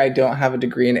be fair, I don't have a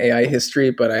degree in AI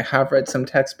history, but I have read some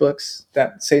textbooks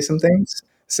that say some things.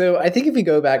 So I think if we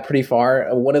go back pretty far,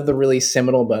 one of the really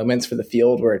seminal moments for the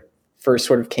field where it first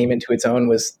sort of came into its own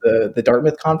was the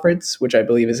Dartmouth Conference, which I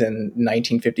believe is in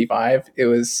 1955. It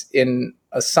was in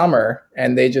a summer,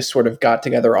 and they just sort of got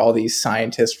together all these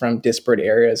scientists from disparate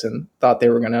areas and thought they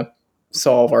were going to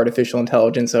solve artificial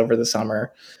intelligence over the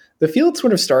summer. The field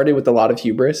sort of started with a lot of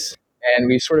hubris, and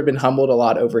we've sort of been humbled a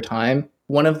lot over time.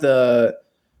 One of the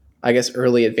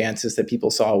early advances that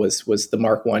people saw was the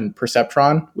Mark I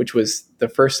perceptron, which was the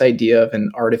first idea of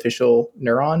an artificial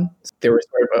neuron. There was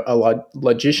sort of a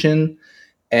logician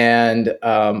and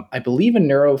I believe a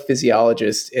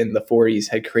neurophysiologist in the 40s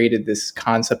had created this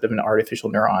concept of an artificial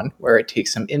neuron where it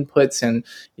takes some inputs and,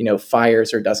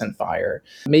 fires or doesn't fire.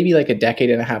 Maybe like a decade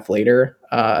and a half later,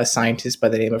 a scientist by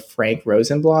the name of Frank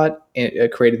Rosenblatt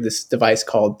created this device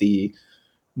called the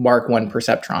Mark I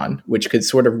perceptron, which could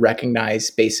sort of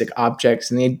recognize basic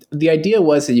objects. And the idea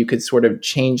was that you could sort of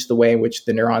change the way in which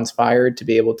the neurons fired to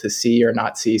be able to see or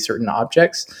not see certain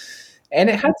objects. And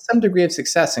it had some degree of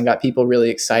success and got people really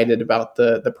excited about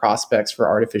the prospects for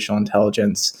artificial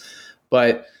intelligence.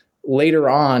 But later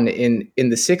on in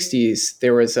the 60s,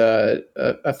 there was a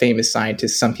famous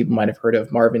scientist some people might have heard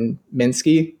of, Marvin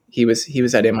Minsky. He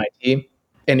was at MIT,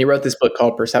 and he wrote this book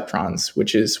called Perceptrons,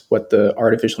 which is what the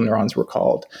artificial neurons were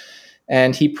called.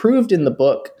 And he proved in the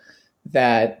book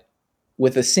that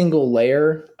with a single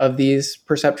layer of these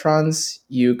perceptrons,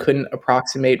 you couldn't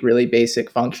approximate really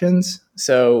basic functions.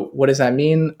 So what does that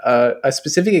mean? A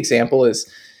specific example is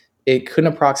it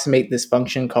couldn't approximate this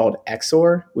function called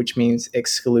XOR, which means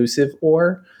exclusive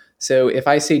OR. So if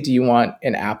I say, do you want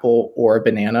an apple or a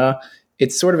banana?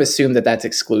 It's sort of assumed that that's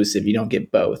exclusive. You don't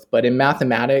get both. But in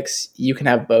mathematics, you can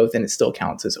have both and it still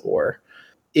counts as OR.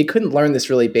 It couldn't learn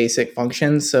this really basic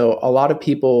function. So a lot of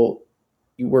people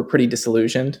were pretty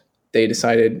disillusioned. They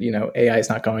decided, AI is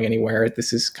not going anywhere.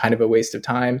 This is kind of a waste of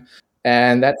time.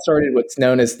 And that started what's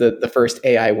known as the first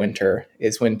AI winter,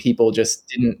 is when people just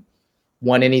didn't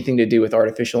want anything to do with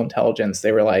artificial intelligence.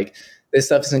 They were like, this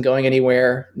stuff isn't going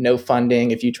anywhere, no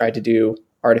funding. If you tried to do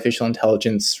artificial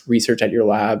intelligence research at your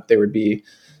lab, there would be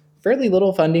fairly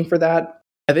little funding for that.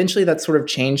 Eventually, that sort of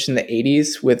changed in the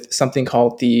 80s with something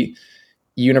called the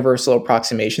universal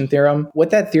approximation theorem. What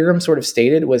that theorem sort of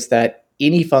stated was that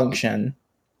any function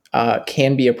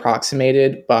can be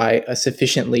approximated by a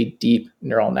sufficiently deep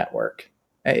neural network.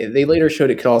 They later showed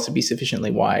it could also be sufficiently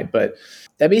wide, but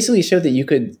that basically showed that you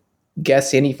could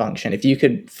guess any function. If you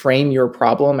could frame your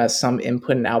problem as some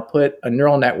input and output, a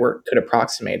neural network could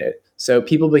approximate it. So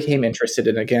people became interested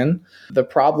in it again. The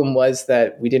problem was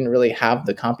that we didn't really have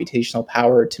the computational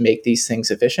power to make these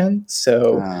things efficient.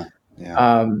 So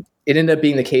it ended up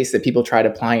being the case that people tried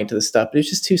applying it to the stuff, but it was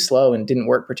just too slow and didn't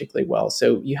work particularly well.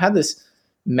 So you had this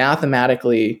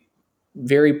mathematically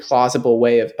very plausible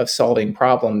way of solving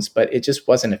problems, but it just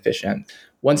wasn't efficient.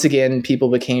 Once again, people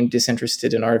became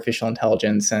disinterested in artificial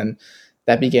intelligence, and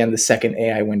that began the second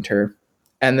AI winter.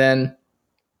 And then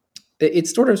it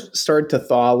sort of started to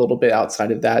thaw a little bit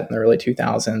outside of that in the early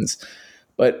 2000s.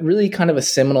 But really kind of a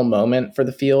seminal moment for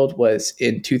the field was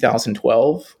in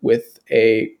 2012 with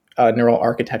a neural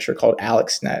architecture called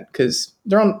AlexNet, because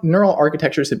neural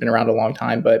architectures have been around a long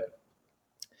time, but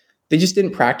they just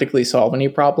didn't practically solve any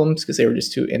problems because they were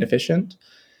just too inefficient.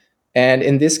 And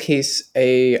in this case,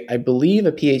 I believe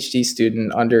a PhD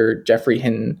student under Jeffrey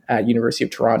Hinton at University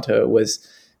of Toronto was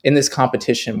in this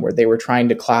competition where they were trying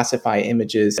to classify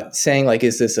images, saying like,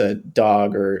 is this a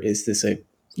dog or is this a,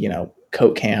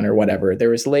 Coke can or whatever. There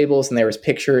was labels and there was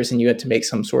pictures, and you had to make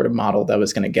some sort of model that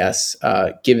was going to guess,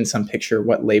 given some picture,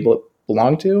 what label it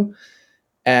belonged to.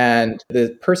 And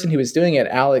the person who was doing it,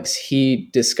 Alex, he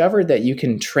discovered that you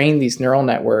can train these neural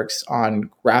networks on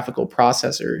graphical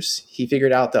processors. He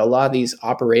figured out that a lot of these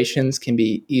operations can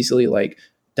be easily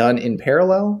done in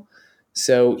parallel.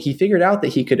 So he figured out that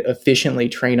he could efficiently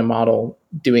train a model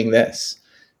doing this.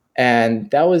 And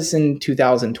that was in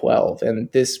 2012. And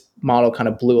this model kind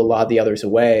of blew a lot of the others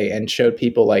away and showed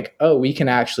people oh, we can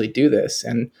actually do this.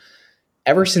 And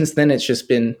ever since then, it's just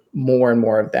been more and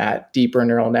more of that, deeper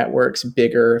neural networks,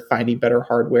 bigger, finding better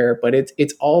hardware. But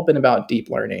it's all been about deep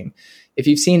learning. If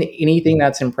you've seen anything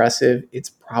that's impressive, it's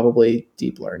probably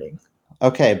deep learning.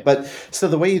 Okay, but so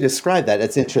the way you describe that,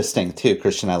 it's interesting too,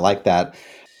 Christian. I like that.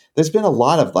 There's been a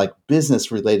lot of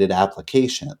business related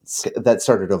applications that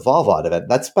started to evolve out of it.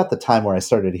 That's about the time where I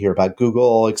started to hear about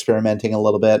Google experimenting a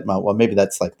little bit. Well, maybe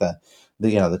that's the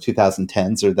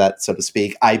 2010s or that, so to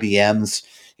speak. IBM's,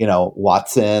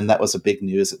 Watson, that was a big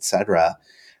news, etc.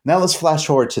 Now let's flash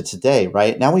forward to today,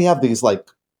 right? Now we have these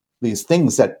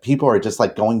things that people are just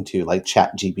going to, like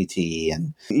ChatGPT,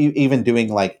 and even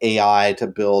doing AI to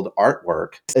build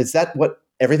artwork. Is that what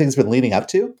everything's been leading up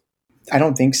to? I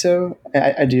don't think so.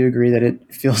 I do agree that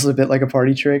it feels a bit like a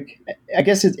party trick. I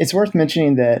guess it's worth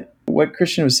mentioning that what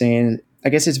Christian was saying, I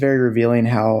guess it's very revealing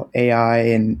how AI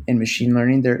and machine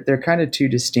learning, they're kind of two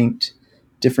distinct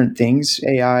different things.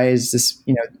 AI is this,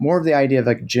 more of the idea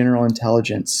of general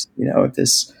intelligence,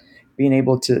 this being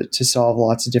able to solve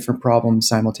lots of different problems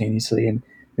simultaneously. And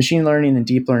machine learning and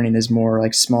deep learning is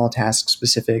more small task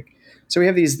specific. So we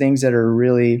have these things that are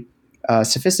really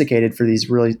sophisticated for these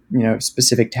really,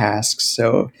 specific tasks.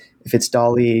 So if it's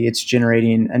DALL-E, it's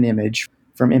generating an image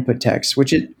from input text,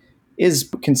 which it is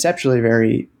conceptually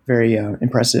very, very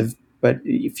impressive. But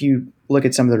if you look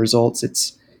at some of the results,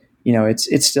 it's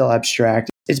still abstract.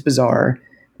 It's bizarre.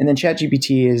 And then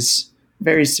ChatGPT is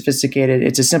very sophisticated.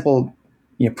 It's a simple,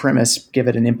 premise. Give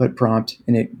it an input prompt,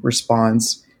 and it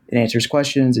responds It answers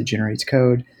questions, it generates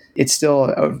code. It's still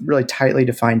a really tightly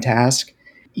defined task.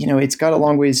 It's got a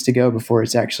long ways to go before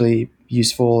it's actually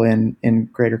useful in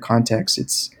greater context.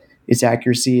 Its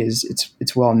accuracy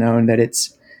it's well known that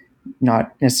it's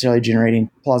not necessarily generating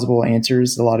plausible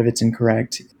answers. A lot of it's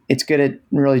incorrect. It's good at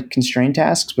really constrained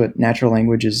tasks, but natural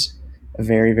language is a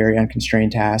very, very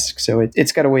unconstrained task. So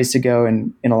it's got a ways to go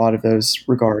in a lot of those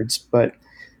regards. But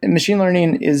machine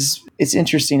learning it's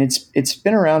interesting. It's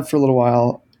been around for a little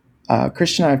while.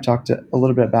 Christian and I have talked a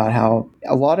little bit about how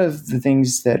a lot of the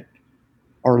things that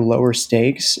are lower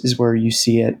stakes is where you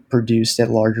see it produced at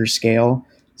larger scale.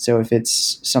 So if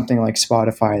it's something like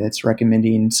Spotify that's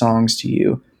recommending songs to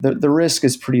you, the risk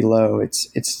is pretty low. It's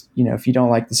if you don't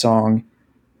like the song,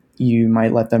 you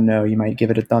might let them know, you might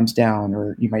give it a thumbs down,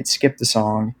 or you might skip the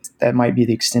song. That might be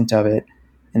the extent of it.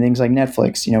 And things like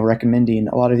Netflix, recommending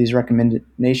a lot of these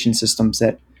recommendation systems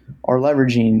that are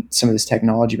leveraging some of this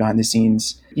technology behind the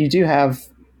scenes. You do have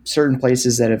certain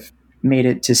places that have made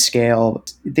it to scale.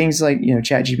 Things like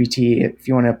ChatGPT, if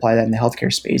you want to apply that in the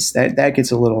healthcare space, that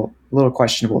gets a little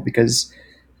questionable, because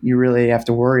you really have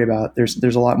to worry about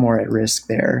there's a lot more at risk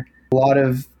there. A lot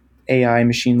of AI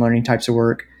machine learning types of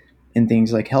work in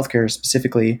things like healthcare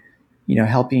specifically,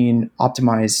 helping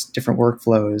optimize different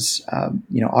workflows,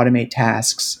 automate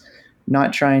tasks,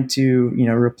 not trying to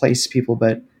replace people,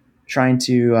 but trying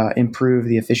to improve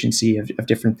the efficiency of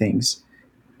different things.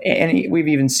 And we've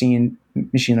even seen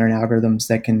machine learning algorithms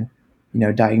that can,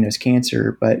 diagnose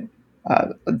cancer, but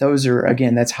those are,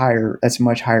 again, that's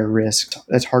much higher risk.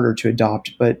 That's harder to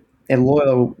adopt. But at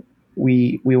Loyal,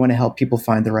 we want to help people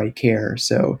find the right care.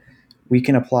 So we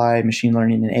can apply machine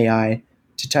learning and AI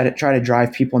to try to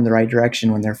drive people in the right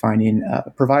direction when they're finding a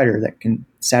provider that can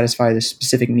satisfy the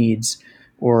specific needs,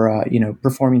 or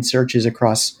performing searches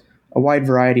across a wide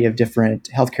variety of different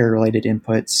healthcare related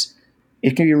inputs.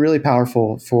 It can be really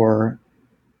powerful for,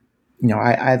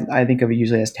 I think of it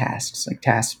usually as tasks, like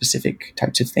task specific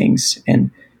types of things.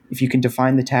 And if you can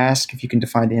define the task, if you can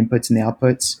define the inputs and the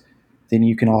outputs, then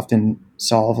you can often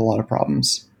solve a lot of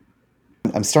problems.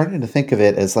 I'm starting to think of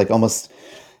it as like almost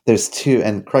there's two,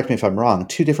 and correct me if I'm wrong,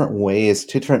 two different ways,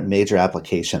 two different major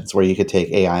applications where you could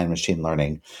take AI and machine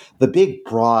learning. The big,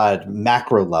 broad,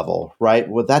 macro level, right?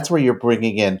 Well, that's where you're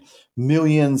bringing in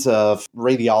millions of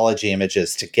radiology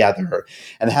images together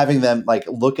and having them like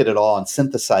look at it all and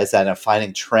synthesize that and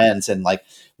finding trends and like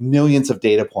millions of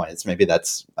data points. Maybe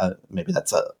that's a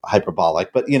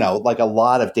hyperbolic, but like a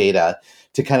lot of data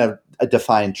to kind of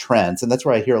define trends. And that's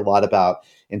where I hear a lot about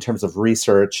in terms of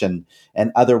research and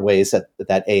other ways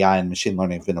that AI and machine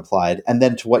learning have been applied. And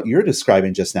then to what you're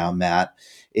describing just now, Matt,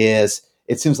 is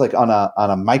it seems like on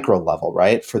a micro level,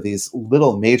 right? For these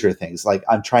little major things, like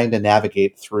I'm trying to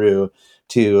navigate through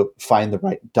to find the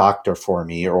right doctor for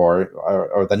me, or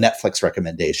the Netflix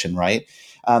recommendation, right?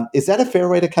 Is that a fair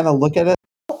way to kind of look at it?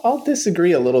 I'll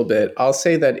disagree a little bit. I'll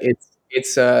say that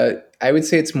it's I would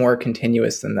say it's more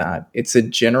continuous than that. It's a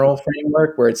general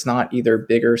framework where it's not either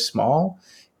big or small.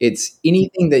 It's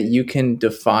anything that you can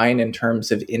define in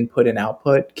terms of input and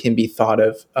output can be thought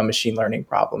of a machine learning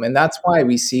problem. And that's why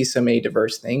we see so many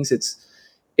diverse things.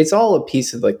 It's all a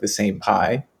piece of like the same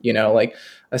pie, like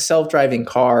a self-driving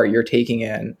car, you're taking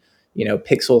in,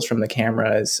 pixels from the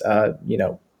cameras,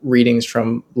 readings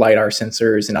from LiDAR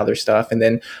sensors and other stuff. And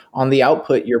then on the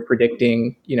output, you're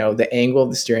predicting, the angle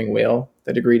of the steering wheel,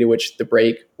 the degree to which the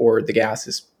brake or the gas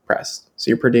is pressed. So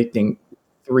you're predicting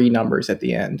three numbers at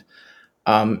the end.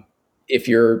 If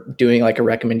you're doing like a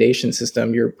recommendation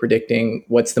system, you're predicting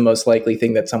what's the most likely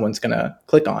thing that someone's going to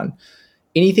click on.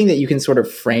 Anything that you can sort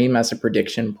of frame as a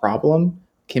prediction problem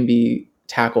can be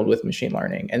tackled with machine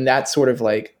learning. And that's sort of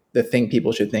like the thing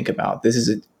people should think about. This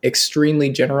is extremely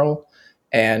general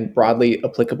and broadly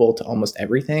applicable to almost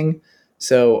everything.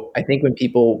 So I think when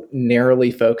people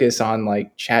narrowly focus on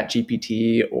like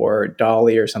ChatGPT or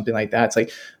Dolly or something like that, it's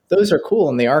like those are cool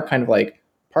and they are kind of like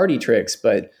party tricks,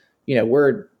 but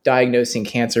we're diagnosing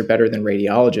cancer better than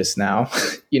radiologists now.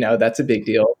 That's a big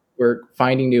deal. We're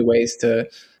finding new ways to,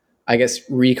 I guess,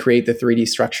 recreate the 3D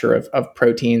structure of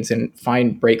proteins and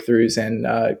find breakthroughs and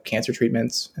cancer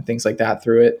treatments and things like that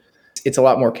through it. It's a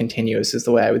lot more continuous is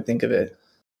the way I would think of it.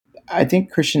 I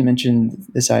think Christian mentioned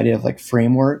this idea of like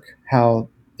framework, how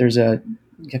there's a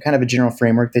kind of a general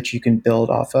framework that you can build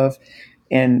off of.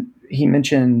 And he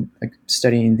mentioned like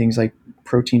studying things like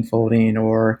protein folding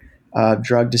or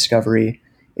drug discovery.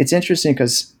 It's interesting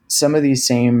because some of these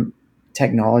same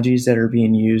technologies that are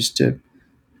being used to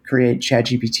create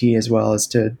ChatGPT as well as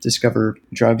to discover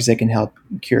drugs that can help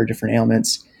cure different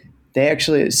ailments, they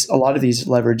actually, a lot of these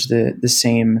leverage the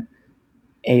same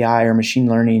AI or machine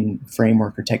learning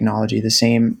framework or technology, the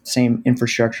same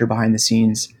infrastructure behind the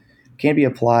scenes can be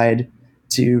applied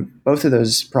to both of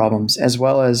those problems, as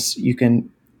well as you can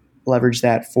leverage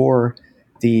that for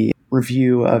the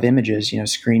review of images,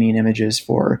 screening images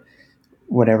for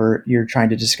whatever you're trying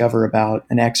to discover about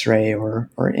an X-ray or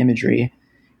imagery.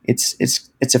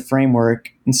 It's a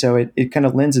framework, and so it kind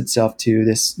of lends itself to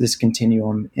this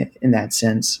continuum in that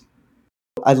sense.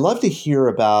 I'd love to hear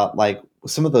about like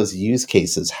some of those use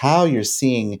cases, how you're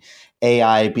seeing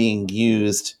AI being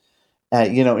used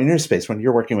in your space when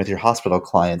you're working with your hospital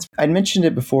clients. I'd mentioned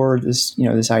it before, this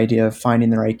idea of finding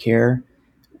the right care.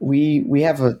 We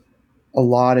have a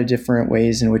lot of different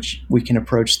ways in which we can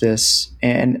approach this,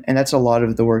 and that's a lot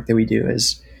of the work that we do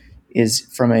is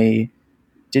from a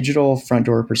digital front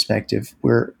door perspective.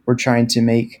 We're trying to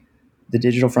make the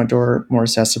digital front door more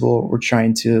accessible. We're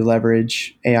trying to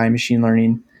leverage AI machine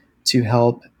learning to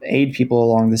help aid people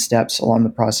along the steps along the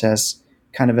process,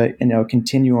 kind of a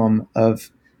continuum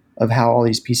of how all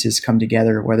these pieces come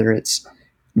together, whether it's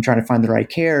I'm trying to find the right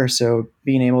care. So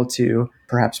being able to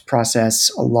perhaps process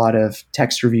a lot of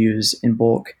text reviews in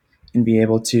bulk and be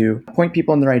able to point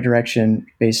people in the right direction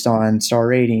based on star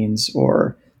ratings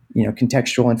or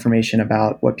contextual information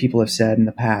about what people have said in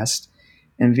the past,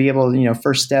 and be able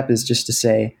first step is just to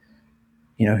say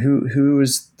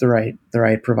who's the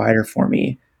right provider for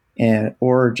me, and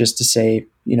or just to say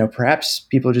perhaps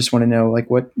people just want to know like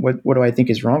what do I think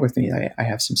is wrong with me. I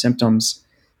have some symptoms.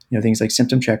 Things like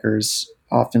symptom checkers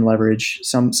often leverage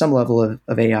some level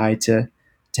of AI to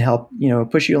help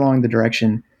push you along the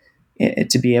direction,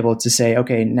 to be able to say,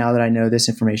 okay, now that I know this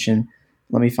information,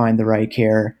 let me find the right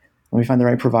care, let me find the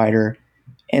right provider.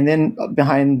 And then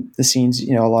behind the scenes,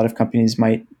 a lot of companies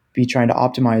might be trying to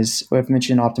optimize. I've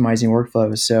mentioned optimizing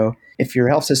workflows. So if you're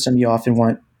a health system, you often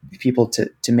want people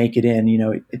to make it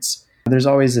in. There's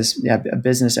always this a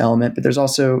business element, but there's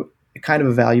also kind of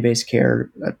a value-based care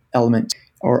element,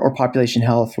 or population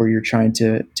health, where you're trying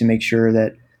to make sure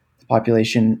that the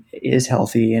population is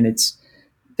healthy and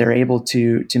they're able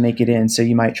to make it in. So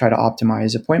you might try to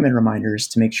optimize appointment reminders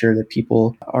to make sure that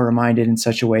people are reminded in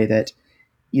such a way that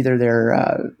either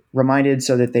they're reminded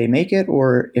so that they make it,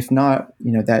 or if not,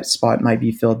 that spot might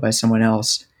be filled by someone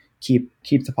else. Keep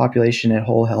the population at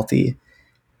whole healthy.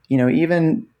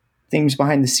 Even things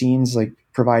behind the scenes like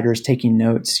providers taking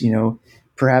notes.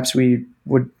 Perhaps we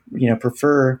would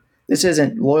prefer. This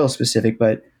isn't Loyal specific,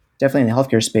 but definitely in the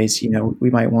healthcare space, we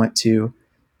might want to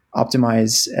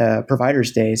optimize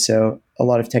providers' day. So a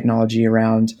lot of technology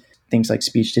around things like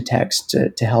speech to text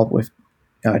to help with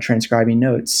transcribing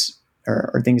notes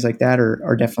or things like that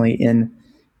are definitely in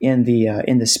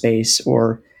the space,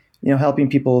 or helping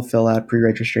people fill out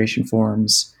pre-registration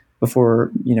forms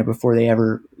before they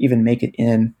ever even make it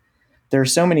in. There are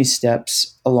so many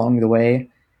steps along the way,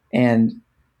 and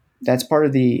that's part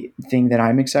of the thing that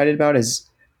I'm excited about, is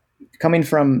coming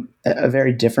from a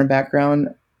very different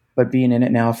background, but being in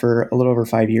it now for a little over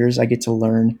 5 years. I get to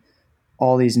learn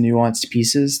all these nuanced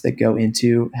pieces that go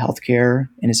into healthcare,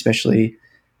 and especially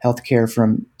healthcare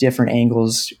from different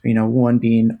angles, one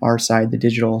being our side, the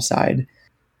digital side.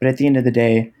 But at the end of the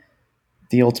day,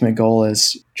 the ultimate goal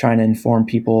is trying to inform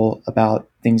people about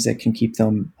things that can keep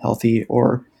them healthy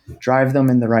or drive them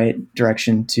in the right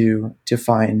direction to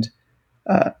find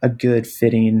a good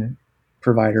fitting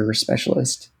provider or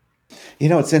specialist.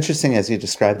 It's interesting as you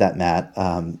describe that, Matt.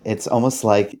 It's almost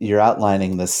like you're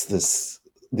outlining these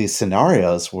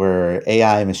scenarios where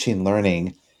AI machine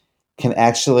learning can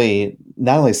actually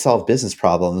not only solve business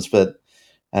problems, but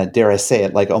dare I say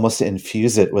it, like almost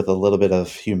infuse it with a little bit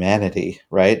of humanity,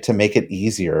 right? To make it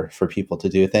easier for people to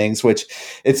do things, which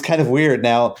it's kind of weird.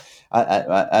 Now,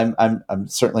 I'm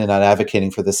certainly not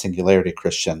advocating for the singularity,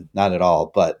 Christian, not at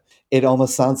all, but it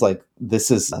almost sounds like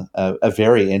this is a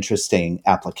very interesting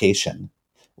application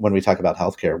when we talk about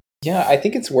healthcare. Yeah, I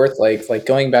think it's worth like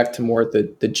going back to more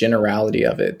the generality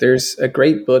of it. There's a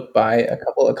great book by a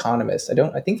couple economists.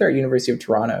 I think they're at University of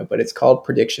Toronto, but it's called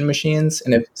Prediction Machines.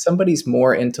 And if somebody's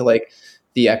more into like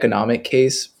the economic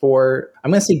case for,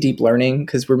 I'm going to say deep learning,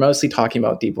 because we're mostly talking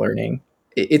about deep learning.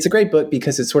 It's a great book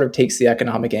because it sort of takes the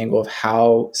economic angle of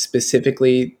how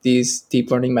specifically these deep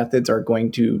learning methods are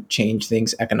going to change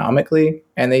things economically.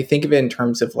 And they think of it in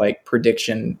terms of like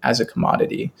prediction as a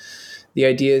commodity. The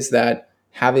idea is that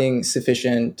having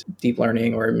sufficient deep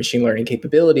learning or machine learning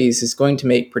capabilities is going to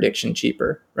make prediction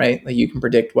cheaper, right? Like you can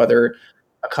predict whether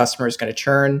a customer is going to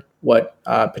churn, what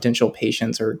potential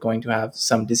patients are going to have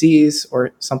some disease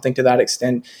or something to that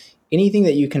extent. Anything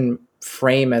that you can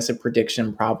frame as a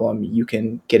prediction problem, you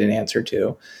can get an answer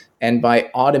to. And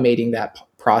by automating that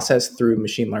process through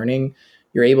machine learning,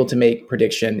 you're able to make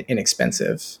prediction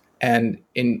inexpensive. And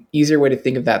an easier way to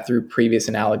think of that through previous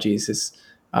analogies is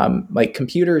like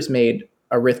computers made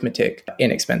arithmetic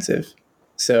inexpensive.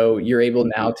 So you're able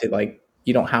now to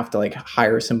you don't have to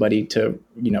hire somebody to,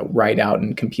 write out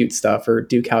and compute stuff or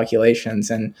do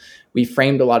calculations. And we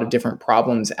framed a lot of different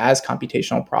problems as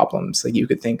computational problems. Like you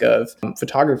could think of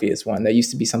photography as one that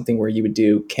used to be something where you would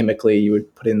do chemically, you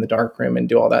would put it in the darkroom and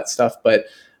do all that stuff. But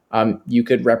you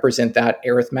could represent that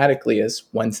arithmetically as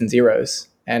ones and zeros.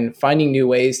 And finding new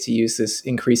ways to use this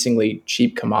increasingly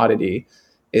cheap commodity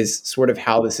is sort of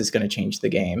how this is going to change the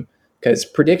game. Because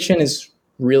prediction is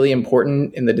really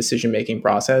important in the decision-making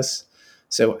process.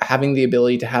 So having the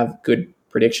ability to have good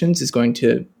predictions is going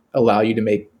to allow you to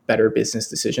make better business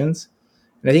decisions.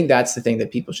 And I think that's the thing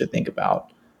that people should think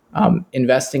about.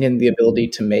 Investing in the ability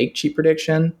to make cheap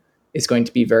prediction is going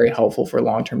to be very helpful for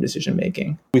long-term decision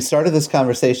making. We started this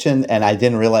conversation and I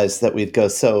didn't realize that we'd go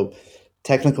so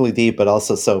technically deep, but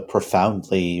also so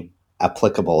profoundly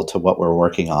applicable to what we're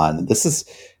working on. This has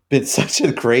been such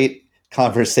a great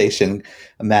conversation,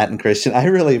 Matt and Christian. I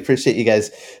really appreciate you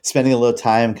guys spending a little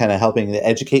time kind of helping to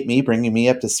educate me, bringing me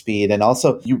up to speed. And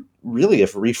also, you really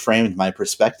have reframed my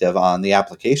perspective on the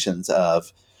applications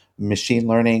of machine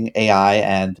learning, AI,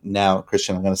 and now,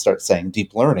 Christian, I'm going to start saying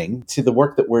deep learning to the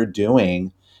work that we're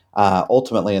doing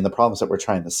ultimately and the problems that we're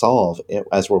trying to solve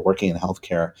as we're working in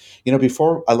healthcare.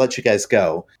 Before I let you guys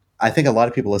go, I think a lot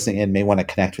of people listening in may want to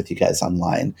connect with you guys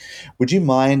online. Would you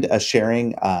mind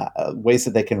sharing ways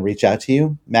that they can reach out to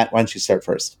you? Matt, why don't you start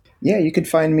first? Yeah, you could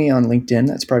find me on LinkedIn.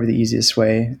 That's probably the easiest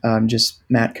way. Just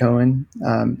Matt Cohen,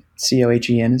 Cohen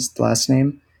is the last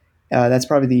name. That's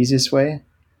probably the easiest way.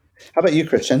 How about you,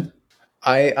 Christian?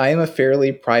 I am a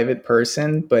fairly private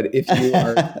person, but if you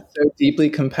are so deeply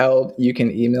compelled, you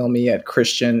can email me at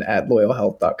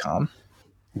christian@loyalhealth.com.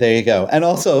 There you go. And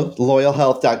also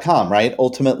loyalhealth.com, right?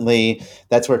 Ultimately,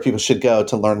 that's where people should go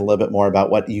to learn a little bit more about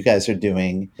what you guys are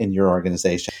doing in your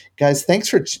organization. Guys, thanks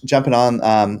for jumping on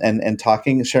and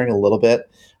talking, sharing a little bit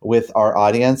with our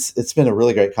audience. It's been a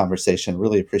really great conversation.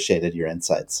 Really appreciated your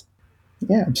insights.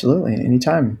 Yeah, absolutely.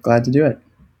 Anytime. Glad to do it.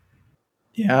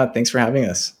 Yeah, thanks for having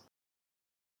us.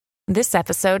 This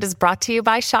episode is brought to you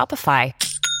by Shopify.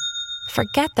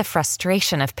 Forget the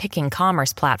frustration of picking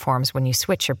commerce platforms when you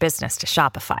switch your business to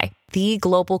Shopify, the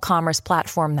global commerce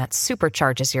platform that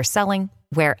supercharges your selling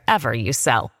wherever you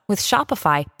sell. With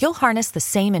Shopify, you'll harness the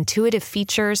same intuitive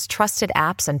features, trusted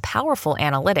apps, and powerful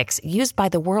analytics used by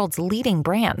the world's leading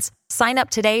brands. Sign up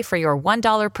today for your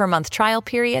 $1 per month trial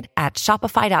period at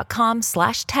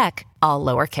shopify.com/tech, all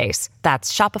lowercase.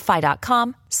 That's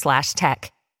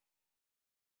shopify.com/tech.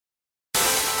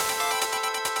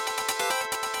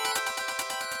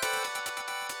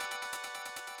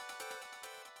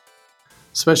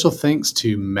 Special thanks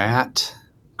to Matt,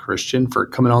 Christian, for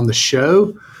coming on the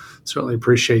show. Certainly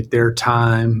appreciate their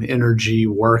time, energy,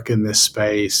 work in this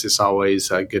space. It's always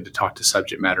good to talk to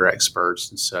subject matter experts.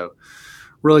 And so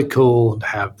really cool to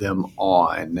have them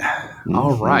on. Mm-hmm.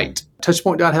 All right.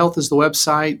 Touchpoint.health is the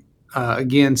website.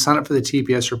 Again, sign up for the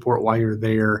TPS report while you're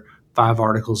there. 5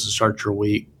 articles to start your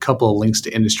week, a couple of links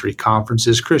to industry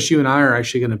conferences. Chris, you and I are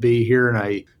actually going to be here in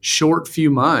a short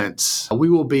few months. We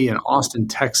will be in Austin,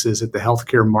 Texas at the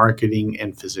Healthcare Marketing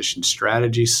and Physician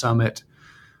Strategy Summit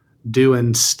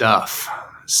doing stuff.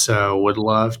 So would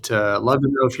love to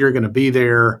know if you're going to be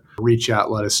there. Reach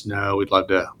out, let us know. We'd love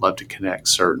to connect,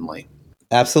 certainly.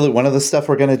 Absolutely. One of the stuff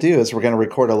we're going to do is we're going to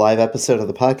record a live episode of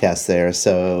the podcast there.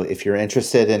 So if you're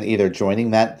interested in either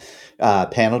joining that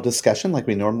panel discussion like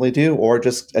we normally do, or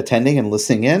just attending and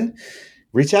listening in,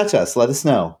 reach out to us. Let us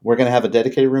know. We're going to have a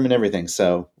dedicated room and everything.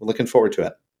 So we're looking forward to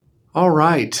it. All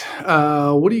right.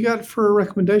 What do you got for a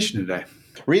recommendation today?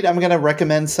 Reed, I'm going to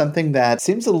recommend something that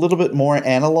seems a little bit more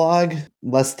analog,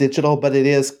 less digital, but it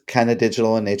is kind of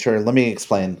digital in nature. Let me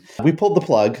explain. We pulled the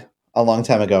plug a long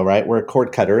time ago, right? We're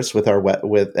cord cutters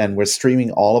and we're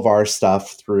streaming all of our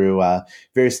stuff through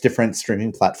various different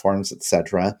streaming platforms,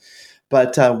 etc.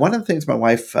 But one of the things my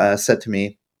wife said to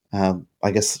me,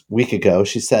 I guess a week ago,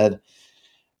 she said,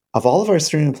 of all of our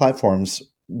streaming platforms,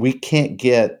 we can't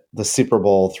get the Super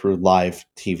Bowl through live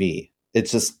TV.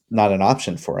 It's just not an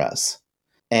option for us.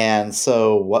 And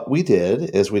so what we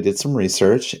did is we did some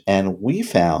research and we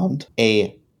found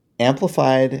a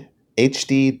amplified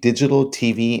HD digital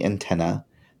TV antenna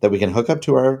that we can hook up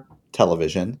to our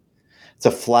television. It's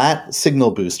a flat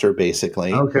signal booster,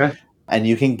 basically. Okay. And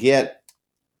you can get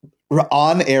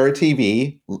on-air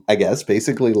TV, I guess,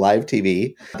 basically live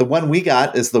TV. The one we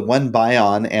got is the One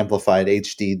Bion amplified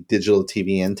HD digital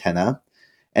TV antenna,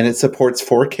 and it supports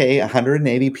 4K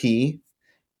 180p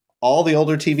all the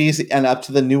older TVs and up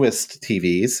to the newest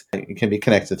TVs. It can be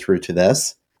connected through to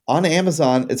this. On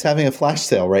Amazon, it's having a flash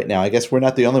sale right now. I guess we're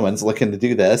not the only ones looking to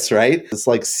do this, right? It's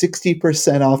like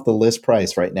 60% off the list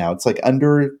price right now. It's like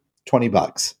under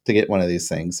 $20 to get one of these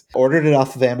things. Ordered it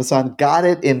off of Amazon, got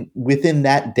it in within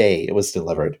that day. It was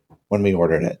delivered when we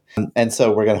ordered it. And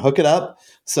so we're going to hook it up.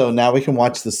 So now we can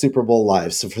watch the Super Bowl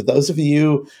live. So for those of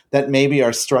you that maybe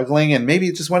are struggling and maybe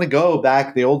you just want to go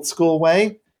back the old school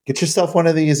way, get yourself one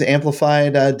of these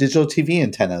amplified digital TV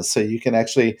antennas so you can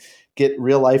actually get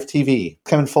real life TV.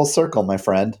 Coming full circle, my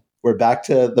friend. We're back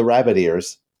to the rabbit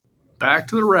ears. Back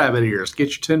to the rabbit ears. Get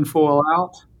your tinfoil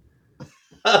out.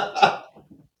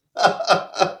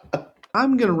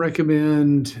 I'm going to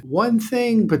recommend one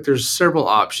thing, but there's several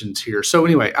options here. So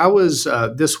anyway, I was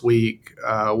this week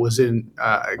was in,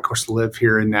 of course, live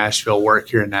here in Nashville, work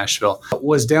here in Nashville.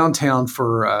 Was downtown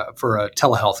for a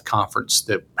telehealth conference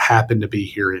that happened to be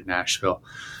here in Nashville.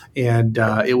 And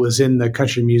it was in the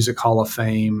Country Music Hall of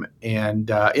Fame. And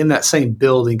in that same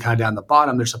building, kind of down the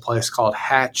bottom, there's a place called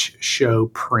Hatch Show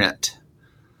Print,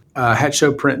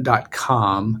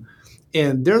 hatchshowprint.com.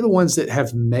 And they're the ones that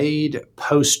have made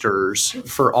posters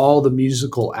for all the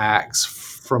musical acts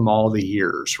from all the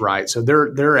years, right? So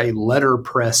they're a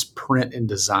letterpress print and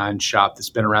design shop that's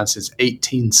been around since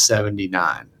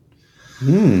 1879.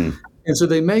 And so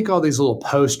they make all these little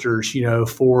posters,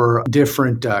 for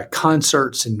different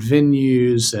concerts and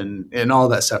venues and all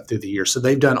that stuff through the years. So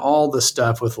they've done all the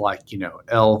stuff with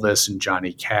Elvis and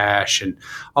Johnny Cash and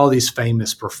all these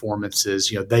famous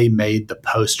performances. They made the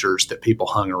posters that people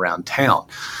hung around town.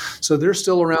 So they're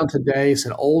still around today. It's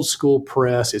an old school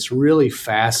press. It's really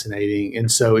fascinating.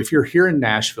 And so if you're here in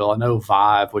Nashville, I know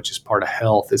Vive, which is part of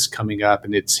Health, is coming up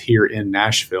and it's here in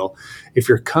Nashville. If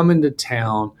you're coming to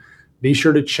town, be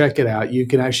sure to check it out. You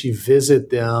can actually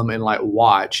visit them and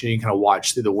watch, and you can kind of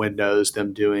watch through the windows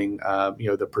them doing,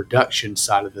 the production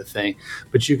side of the thing.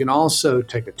 But you can also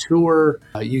take a tour.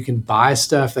 You can buy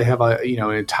stuff. They have an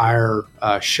entire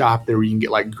shop there where you can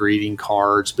get greeting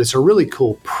cards. But it's a really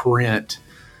cool print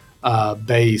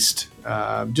based,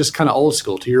 just kind of old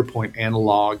school, to your point,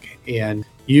 analog. And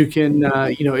you can,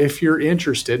 if you're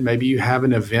interested, maybe you have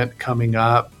an event coming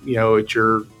up, at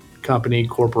your company,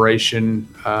 corporation,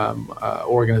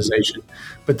 organization,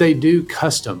 but they do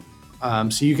custom.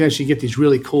 So you can actually get these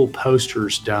really cool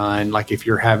posters done, like if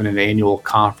you're having an annual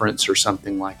conference or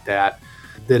something like that,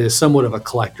 that is somewhat of a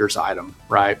collector's item,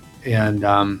 right? And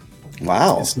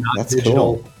wow, it's not that's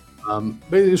digital, cool.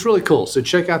 But it's really cool. So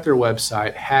check out their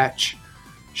website,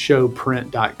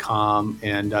 hatchshowprint.com,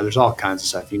 and there's all kinds of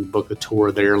stuff. You can book a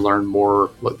tour there, learn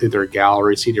more, look through their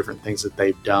gallery, see different things that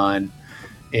they've done,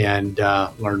 and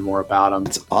learn more about them.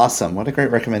 It's awesome. What a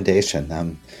great recommendation.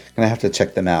 I'm going to have to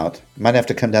check them out. Might have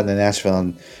to come down to Nashville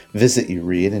and visit you,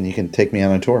 Reed, and you can take me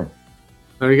on a tour.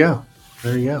 There you go.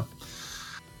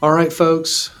 All right,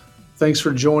 folks. Thanks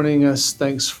for joining us.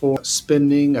 Thanks for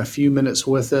spending a few minutes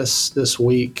with us this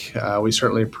week. We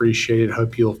certainly appreciate it.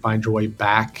 Hope you'll find your way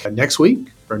back next week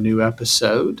for a new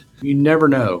episode. You never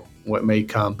know what may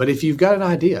come. But if you've got an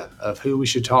idea of who we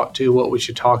should talk to, what we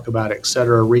should talk about,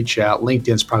 etc., reach out.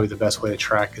 LinkedIn's probably the best way to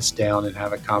track us down and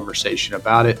have a conversation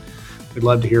about it. We'd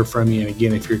love to hear from you. And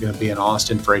again, if you're going to be in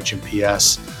Austin for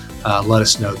HMPS, let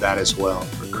us know that as well.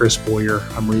 For Chris Boyer,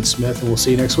 I'm Reed Smith, and we'll see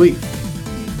you next week.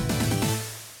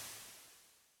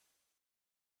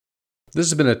 This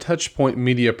has been a Touchpoint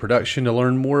Media production. To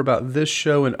learn more about this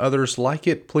show and others like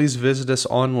it, please visit us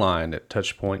online at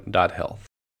touchpoint.health.